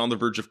like he's on the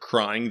verge of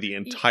crying the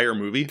entire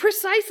movie.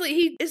 Precisely.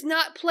 He is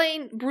not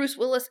playing Bruce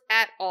Willis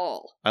at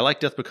all. I like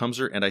Death Becomes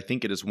Her, and I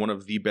think it is one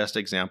of the best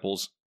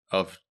examples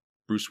of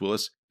Bruce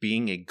Willis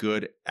being a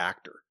good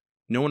actor.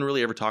 No one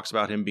really ever talks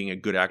about him being a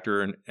good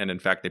actor, and in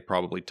fact, they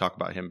probably talk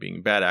about him being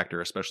a bad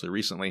actor, especially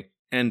recently.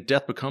 And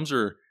Death Becomes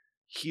Her,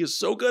 he is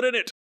so good at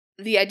it.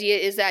 The idea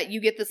is that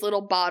you get this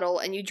little bottle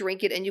and you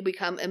drink it and you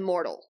become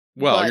immortal.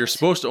 Well, you're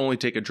supposed to only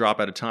take a drop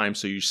at a time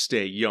so you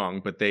stay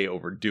young, but they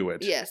overdo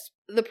it. Yes.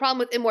 The problem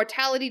with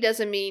immortality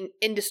doesn't mean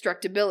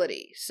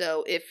indestructibility.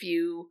 So if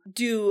you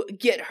do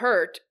get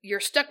hurt, you're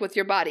stuck with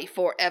your body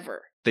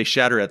forever. They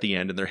shatter at the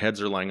end and their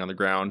heads are lying on the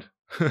ground,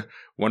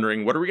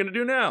 wondering, what are we going to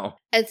do now?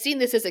 And seeing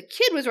this as a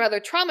kid was rather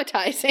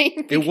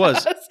traumatizing. It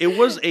was. It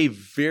was a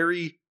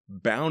very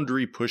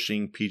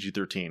boundary-pushing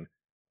PG-13.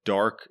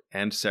 Dark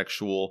and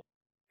sexual.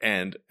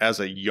 And as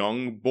a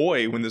young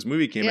boy, when this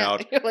movie came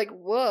out... You're like,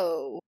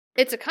 whoa.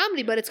 It's a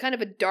comedy, but it's kind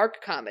of a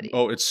dark comedy.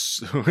 Oh,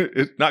 it's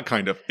not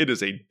kind of. It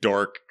is a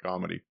dark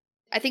comedy.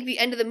 I think the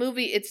end of the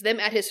movie, it's them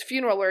at his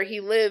funeral where he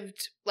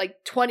lived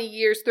like 20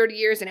 years, 30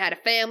 years and had a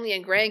family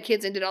and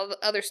grandkids and did all the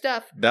other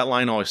stuff. That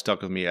line always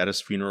stuck with me. At his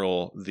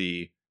funeral,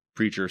 the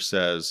preacher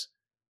says,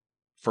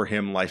 for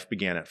him, life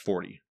began at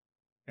 40.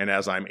 And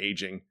as I'm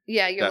aging,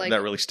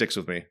 that really sticks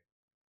with me.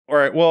 All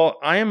right, well,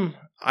 I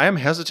am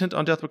hesitant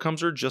on Death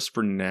Becomes Her just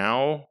for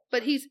now.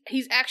 But he's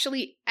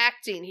actually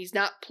acting. He's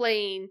not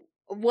playing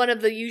one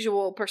of the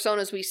usual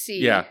personas we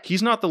see. Yeah,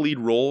 he's not the lead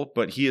role,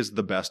 but he is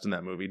the best in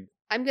that movie.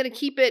 I'm going to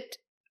keep it,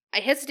 I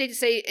hesitate to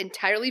say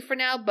entirely for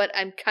now, but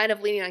I'm kind of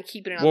leaning on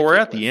keeping it on Well, we're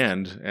at the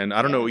end, and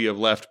I don't know what you have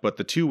left, but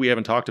the two we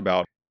haven't talked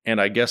about, and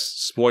I guess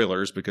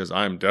spoilers, because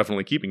I'm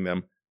definitely keeping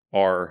them,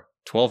 are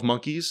 12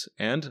 Monkeys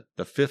and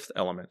The Fifth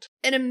Element.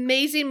 An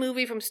amazing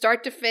movie from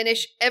start to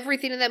finish.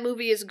 Everything in that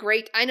movie is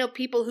great. I know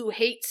people who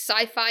hate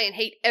sci-fi and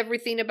hate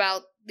everything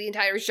about the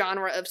entire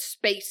genre of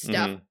space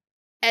stuff. Mm-hmm.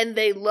 And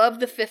they love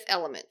The Fifth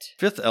Element.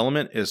 Fifth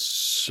Element is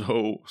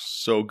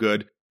so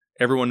good.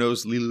 Everyone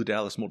knows Leeloo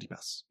Dallas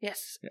Multipass.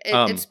 Yes.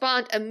 It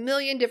spawned a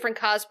million different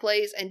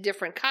cosplays and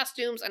different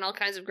costumes and all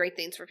kinds of great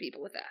things for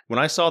people with that. When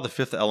I saw The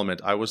Fifth Element,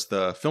 I was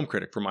the film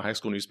critic for my high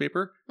school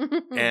newspaper,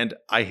 and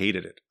I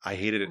hated it. I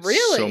hated it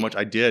so much.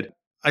 I did.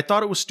 I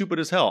thought it was stupid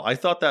as hell. I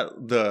thought that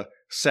the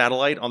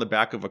satellite on the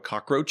back of a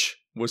cockroach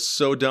was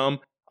so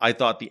dumb. I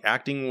thought the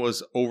acting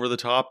was over the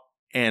top,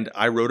 and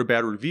I wrote a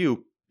bad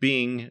review.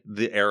 Being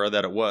the era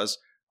that it was,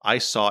 I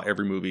saw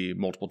every movie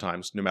multiple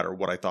times, no matter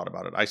what I thought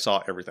about it. I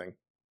saw everything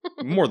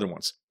more than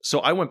once. So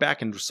I went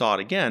back and saw it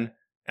again,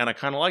 and I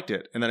kind of liked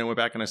it. And then I went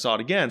back and I saw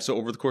it again. So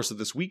over the course of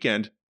this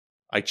weekend,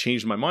 I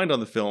changed my mind on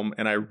the film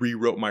and I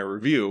rewrote my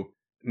review.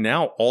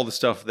 Now, all the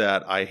stuff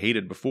that I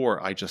hated before,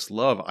 I just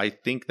love. I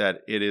think that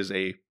it is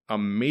a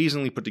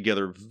amazingly put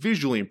together,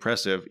 visually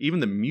impressive. Even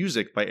the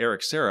music by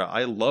Eric Serra,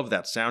 I love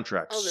that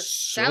soundtrack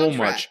so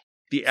much.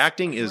 The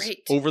acting is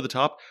over the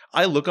top.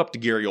 I look up to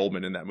Gary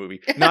Oldman in that movie.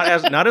 Not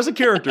as a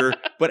character,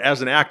 but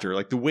as an actor.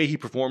 Like the way he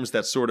performs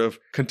that sort of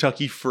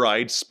Kentucky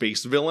Fried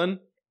space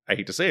villain. I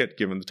hate to say it,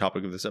 given the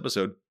topic of this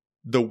episode.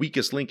 The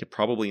weakest link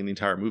probably in the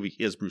entire movie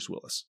is Bruce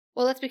Willis.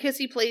 Well, that's because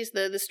he plays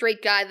the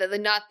straight guy, the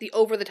not the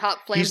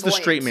over-the-top flamboyant. He's the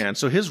straight man,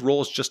 so his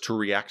role is just to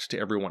react to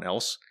everyone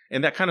else.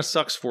 And that kind of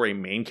sucks for a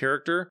main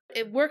character.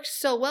 It works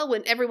so well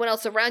when everyone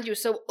else around you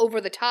is so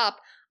over-the-top.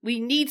 We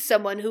need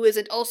someone who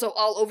isn't also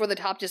all over the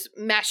top, just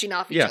mashing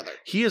off each other.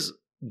 He is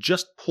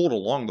just pulled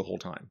along the whole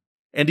time.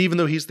 And even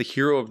though he's the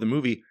hero of the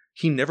movie,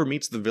 he never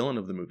meets the villain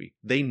of the movie.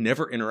 They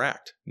never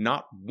interact.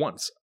 Not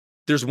once.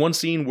 There's one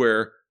scene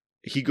where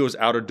he goes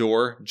out a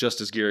door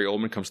just as Gary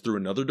Oldman comes through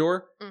another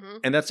door. Mm-hmm.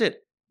 And that's it.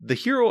 the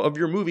hero of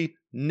your movie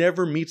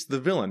never meets the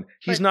villain.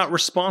 He's not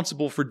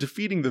responsible for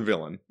defeating the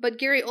villain. But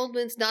Gary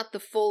Oldman's not the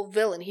full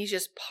villain. He's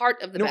just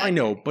part of the bad guy. I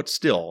know, but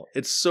still,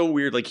 it's so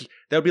weird. Like,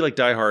 that would be like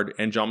Die Hard,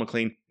 and John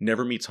McClane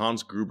never meets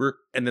Hans Gruber,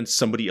 and then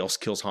somebody else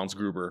kills Hans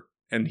Gruber,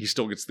 and he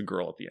still gets the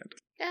girl at the end.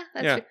 Yeah,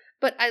 that's true.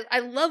 But I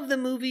love the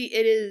movie.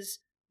 It is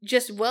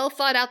just well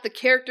thought out. The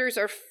characters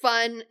are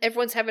fun.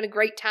 Everyone's having a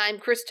great time.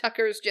 Chris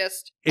Tucker's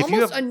just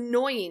almost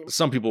annoying.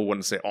 Some people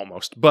wouldn't say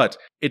almost, but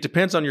it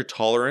depends on your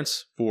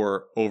tolerance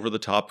for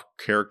over-the-top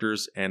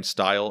characters and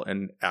style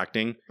and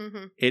acting.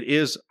 Mm-hmm. It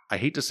is, I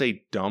hate to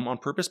say dumb on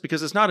purpose,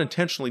 because it's not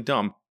intentionally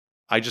dumb.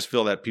 I just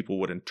feel that people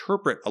would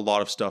interpret a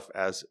lot of stuff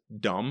as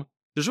dumb.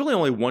 There's really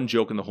only one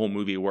joke in the whole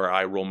movie where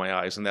I roll my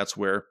eyes, and that's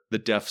where the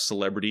deaf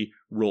celebrity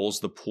rolls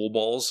the pool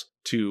balls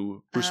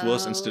to Bruce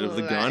Willis instead of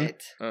the gun.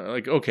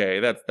 Okay,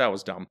 that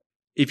was dumb.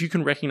 If you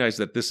can recognize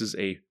that this is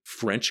a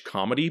French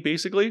comedy,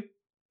 basically,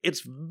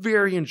 it's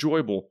very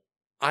enjoyable.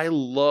 I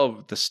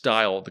love the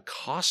style, the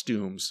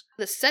costumes.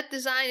 The set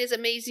design is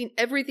amazing.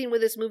 Everything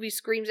with this movie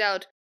screams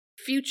out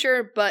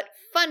future, but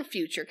fun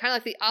future. Kind of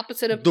like the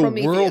opposite of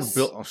Prometheus.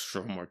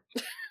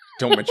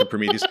 Don't mention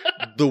Prometheus.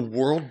 The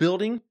world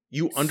building,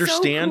 you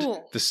understand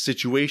the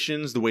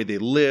situations, the way they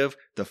live,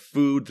 the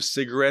food, the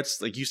cigarettes.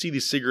 Like, you see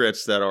these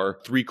cigarettes that are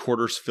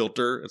 3/4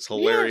 filter. It's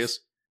hilarious.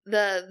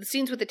 Yes. The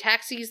scenes with the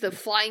taxis, the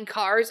flying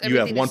cars. You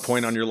have 1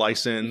 point on your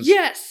license.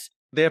 Yes.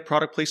 They have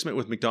product placement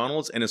with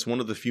McDonald's, and it's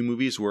one of the few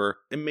movies where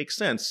it makes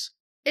sense.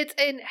 It's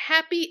a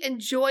happy,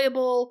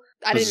 enjoyable,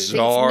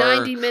 bizarre,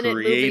 90-minute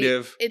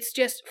creative movie. It's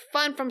just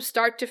fun from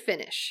start to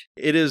finish.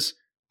 It is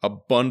a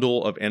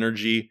bundle of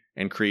energy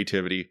and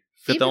creativity.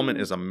 Fifth Element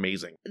is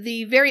amazing.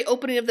 The very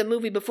opening of the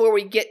movie, before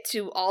we get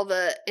to all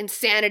the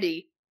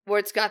insanity, where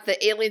it's got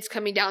the aliens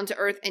coming down to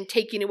Earth and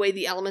taking away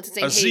the elements and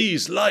saying,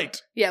 Aziz,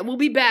 light! Yeah, we'll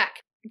be back.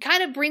 It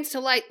kind of brings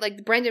to light,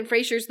 like, Brendan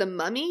Fraser's The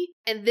Mummy,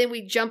 and then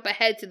we jump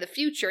ahead to the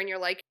future, and you're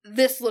like,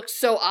 this looks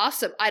so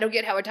awesome. I don't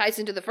get how it ties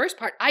into the first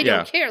part. I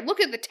don't care.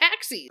 Look at the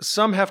taxis.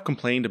 Some have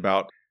complained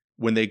about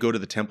when they go to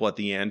the temple at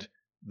the end,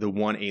 the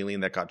one alien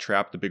that got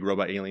trapped, the big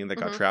robot alien that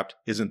got trapped,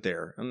 isn't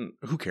there. And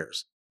who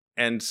cares?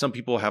 And some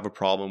people have a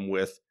problem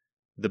with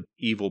the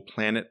evil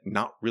planet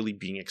not really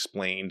being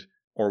explained,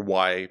 or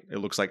why it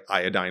looks like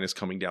iodine is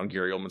coming down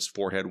Gary Oldman's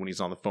forehead when he's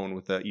on the phone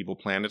with the evil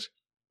planet.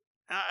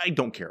 I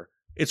don't care.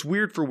 It's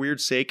weird for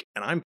weird's sake,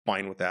 and I'm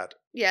fine with that.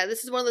 Yeah,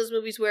 this is one of those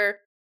movies where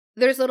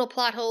there's little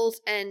plot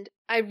holes, and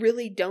I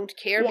really don't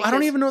care. Well, I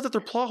don't even know that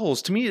they're plot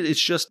holes. To me,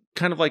 it's just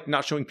kind of like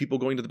not showing people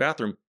going to the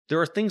bathroom. There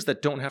are things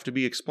that don't have to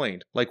be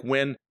explained. Like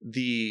when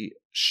the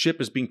ship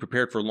is being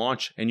prepared for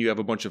launch, and you have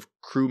a bunch of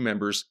crew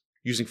members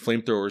using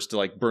flamethrowers to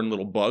like burn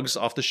little bugs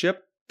off the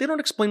ship. They don't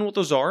explain what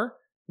those are.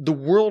 The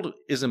world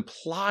is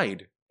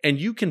implied, and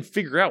you can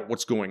figure out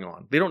what's going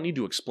on. They don't need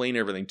to explain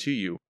everything to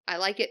you. I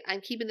like it.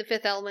 I'm keeping the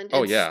Fifth Element.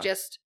 It's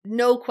just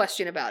no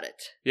question about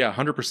it. Yeah,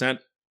 100%.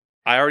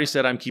 I already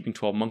said I'm keeping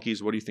 12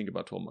 Monkeys. What do you think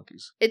about 12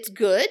 Monkeys? It's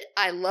good.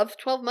 I love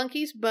 12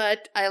 Monkeys,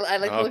 but I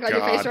like the look on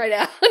your face right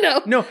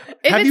now. No.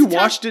 Have you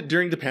watched it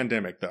during the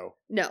pandemic, though?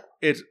 No.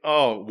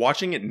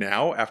 Watching it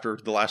now after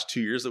the last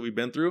 2 years that we've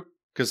been through,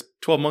 because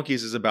 12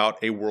 Monkeys is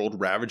about a world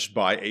ravaged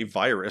by a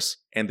virus,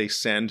 and they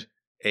send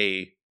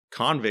a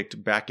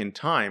convict back in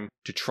time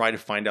to try to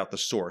find out the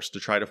source, to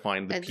try to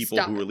find the people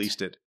who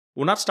released it.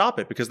 Well, not stop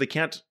it, because they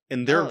can't,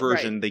 in their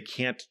version, they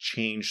can't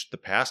change the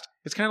past.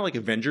 It's kind of like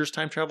Avengers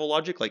time travel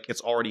logic, like it's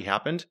already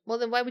happened. Well,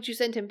 then why would you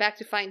send him back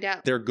to find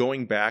out? They're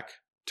going back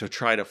to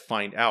try to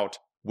find out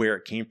where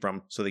it came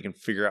from so they can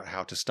figure out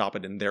how to stop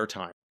it in their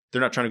time. They're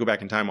not trying to go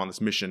back in time on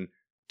this mission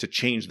to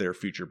change their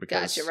future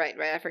because... Gotcha, right.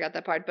 I forgot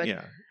that part, but...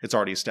 Yeah, it's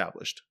already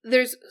established.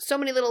 There's so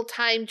many little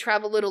time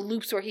travel little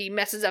loops where he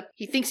messes up.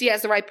 He thinks he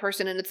has the right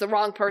person and it's the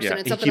wrong person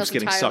and something else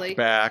entirely. He keeps getting sucked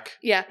back.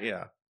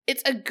 Yeah.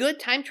 It's a good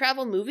time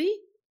travel movie.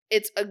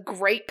 It's a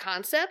great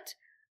concept,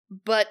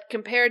 but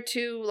compared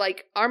to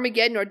like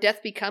Armageddon or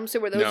Death Becomes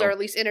Her, where those are at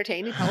least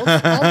entertaining.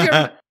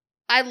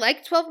 I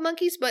like 12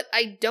 Monkeys, but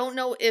I don't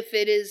know if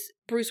it is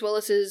Bruce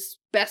Willis's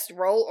best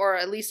role, or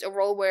at least a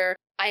role where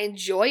I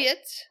enjoy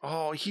it.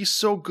 Oh, he's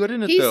so good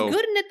in it, though. He's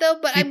good in it, though,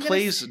 but he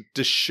plays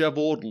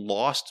disheveled,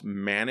 lost,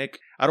 manic.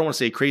 I don't want to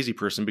say crazy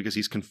person because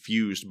he's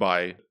confused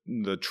by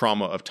the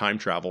trauma of time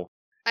travel.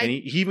 And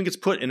he even gets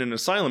put in an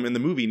asylum in the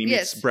movie, and he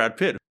meets Brad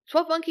Pitt.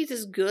 12 Monkeys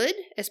is good,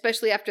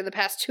 especially after the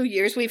past 2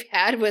 years we've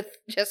had with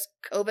just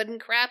COVID and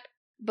crap.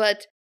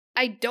 But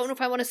I don't know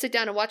if I want to sit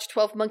down and watch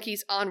 12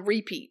 Monkeys on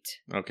repeat.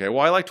 Okay, well,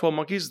 I like 12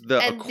 Monkeys.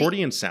 The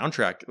accordion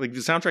soundtrack, like the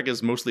soundtrack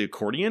is mostly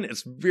accordion.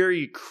 It's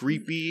very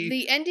creepy.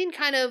 The ending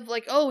kind of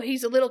like, oh,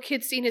 he's a little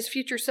kid seeing his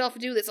future self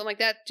do this. I'm like,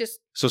 that just...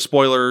 So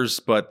spoilers,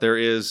 but there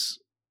is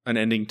an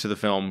ending to the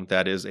film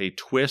that is a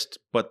twist,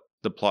 but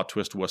the plot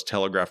twist was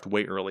telegraphed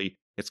way early.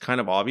 It's kind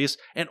of obvious.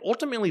 And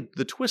ultimately,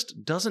 the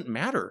twist doesn't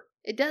matter.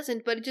 It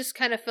doesn't, but it just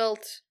kind of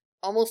felt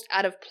almost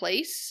out of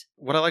place.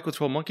 What I like with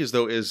 12 Monkeys,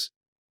 though, is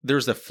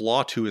there's a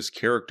flaw to his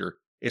character.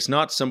 It's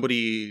not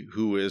somebody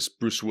who is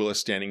Bruce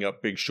Willis standing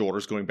up, big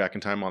shoulders, going back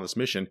in time on this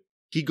mission.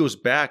 He goes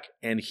back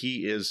and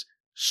he is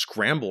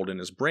scrambled in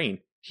his brain.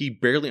 He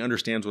barely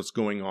understands what's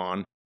going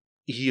on.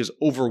 he is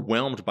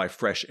overwhelmed by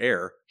fresh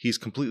air. He's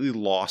completely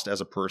lost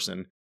as a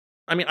person.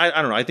 I mean,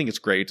 I don't know. I think it's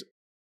great.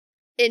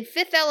 In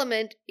Fifth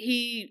Element,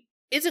 he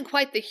isn't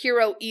quite the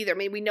hero either. I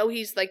mean, we know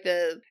he's like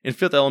the... In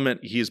Fifth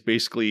Element, he is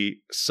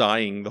basically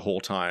sighing the whole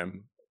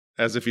time,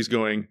 as if he's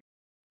going,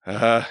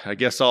 I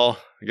guess I'll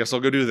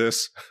go do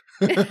this.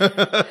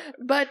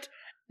 But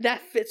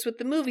that fits with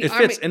the movie. It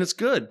fits, and it's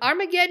good.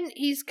 Armageddon,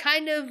 he's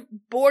kind of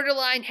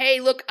borderline, hey,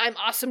 look, I'm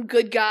awesome,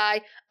 good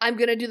guy. I'm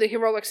going to do the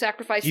heroic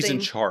sacrifice thing. He's in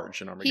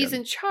charge in Armageddon. He's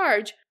in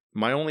charge.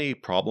 My only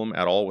problem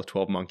at all with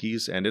 12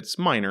 Monkeys, and it's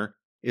minor,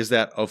 is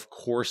that, of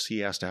course, he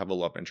has to have a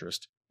love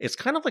interest. It's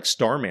kind of like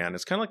Starman.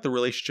 It's kind of like the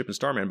relationship in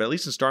Starman. But at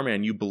least in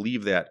Starman, you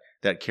believe that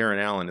Karen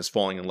Allen is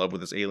falling in love with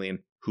this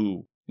alien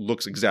who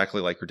looks exactly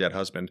like her dead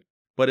husband.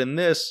 But in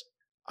this,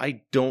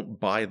 I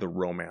don't buy the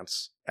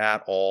romance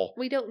at all.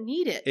 We don't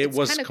need it. It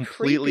was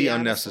completely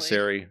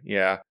unnecessary. Honestly.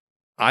 Yeah.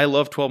 I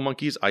love 12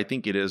 Monkeys. I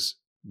think it is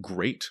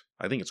great.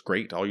 I think it's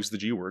great. I'll use the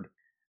G word.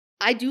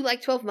 I do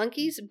like 12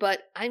 Monkeys,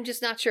 but I'm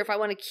just not sure if I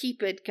want to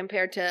keep it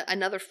compared to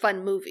another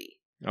fun movie.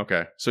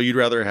 Okay. So you'd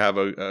rather have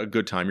a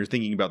good time. You're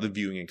thinking about the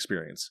viewing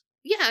experience.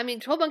 Yeah, I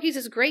mean, 12 Monkeys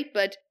is great,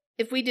 but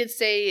if we did,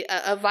 say,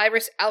 a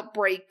virus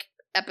outbreak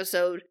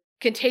episode,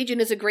 Contagion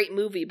is a great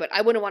movie, but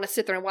I wouldn't want to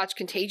sit there and watch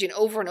Contagion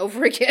over and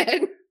over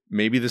again.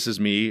 Maybe this is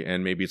me,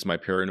 and maybe it's my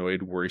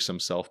paranoid,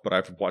 worrisome self, but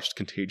I've watched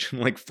Contagion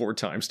like 4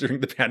 times during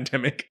the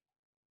pandemic.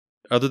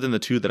 Other than the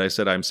 2 that I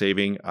said I'm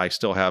saving, I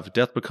still have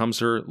Death Becomes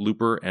Her,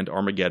 Looper, and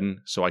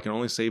Armageddon, so I can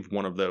only save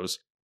one of those.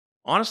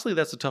 Honestly,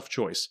 that's a tough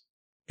choice.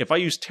 If I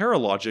use Terra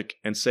logic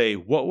and say,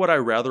 what would I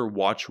rather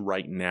watch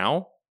right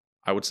now?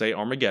 I would say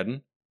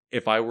Armageddon.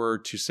 If I were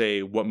to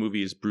say, what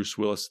movie is Bruce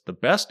Willis the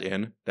best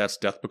in? That's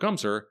Death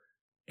Becomes Her.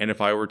 And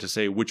if I were to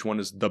say, which one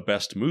is the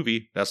best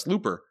movie? That's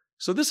Looper.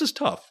 So this is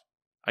tough.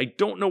 I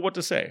don't know what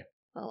to say.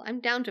 Well,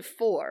 I'm down to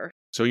 4.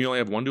 So you only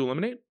have 1 to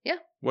eliminate? Yeah.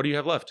 What do you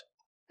have left?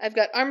 I've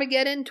got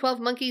Armageddon, 12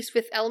 Monkeys,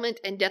 Fifth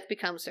Element, and Death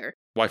Becomes Her.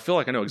 Well, I feel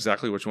like I know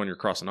exactly which one you're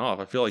crossing off.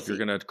 I feel like you're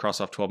going to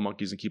cross off 12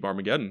 Monkeys and keep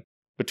Armageddon.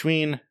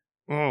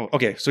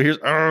 Okay, so here's...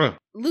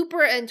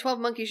 Looper and 12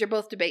 Monkeys you're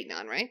both debating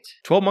on, right?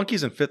 12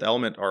 Monkeys and Fifth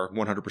Element are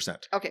 100%.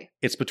 Okay.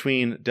 It's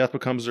between Death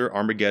Becomes Her,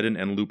 Armageddon,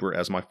 and Looper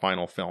as my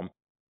final film.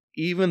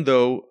 Even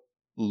though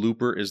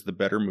Looper is the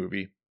better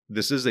movie,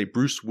 this is a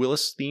Bruce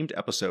Willis-themed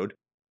episode,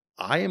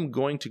 I am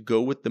going to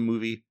go with the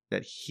movie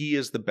that he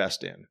is the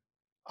best in.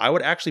 I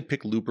would actually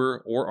pick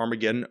Looper or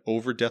Armageddon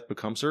over Death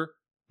Becomes Her,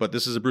 but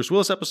this is a Bruce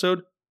Willis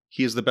episode.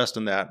 He is the best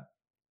in that.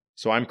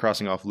 So I'm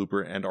crossing off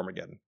Looper and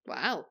Armageddon.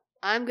 Wow.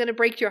 I'm going to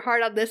break your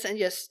heart on this and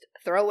just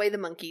throw away the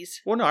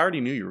monkeys. Well, no, I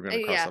already knew you were going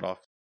to cross that off.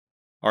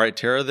 All right,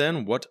 Tara,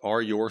 then, what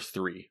are your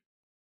 3?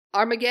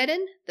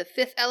 Armageddon, The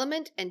Fifth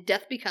Element, and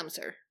Death Becomes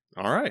Her.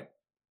 All right.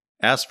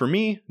 As for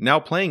me, now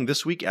playing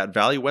this week at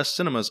Valley West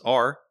Cinemas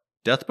are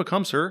Death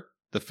Becomes Her,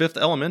 The Fifth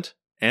Element,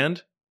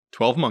 and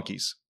 12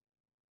 Monkeys.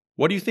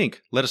 What do you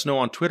think? Let us know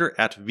on Twitter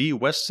at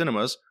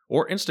VWestCinemas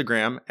or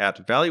Instagram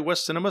at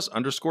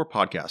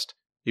ValleyWestCinemas_podcast.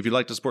 If you'd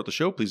like to support the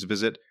show, please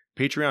visit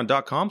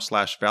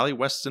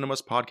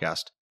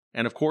patreon.com/ValleyWestCinemasPodcast.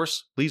 And of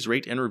course, please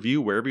rate and review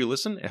wherever you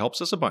listen. It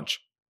helps us a bunch.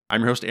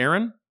 I'm your host,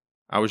 Aaron.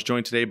 I was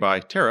joined today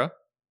by Tara.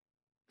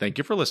 Thank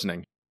you for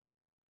listening.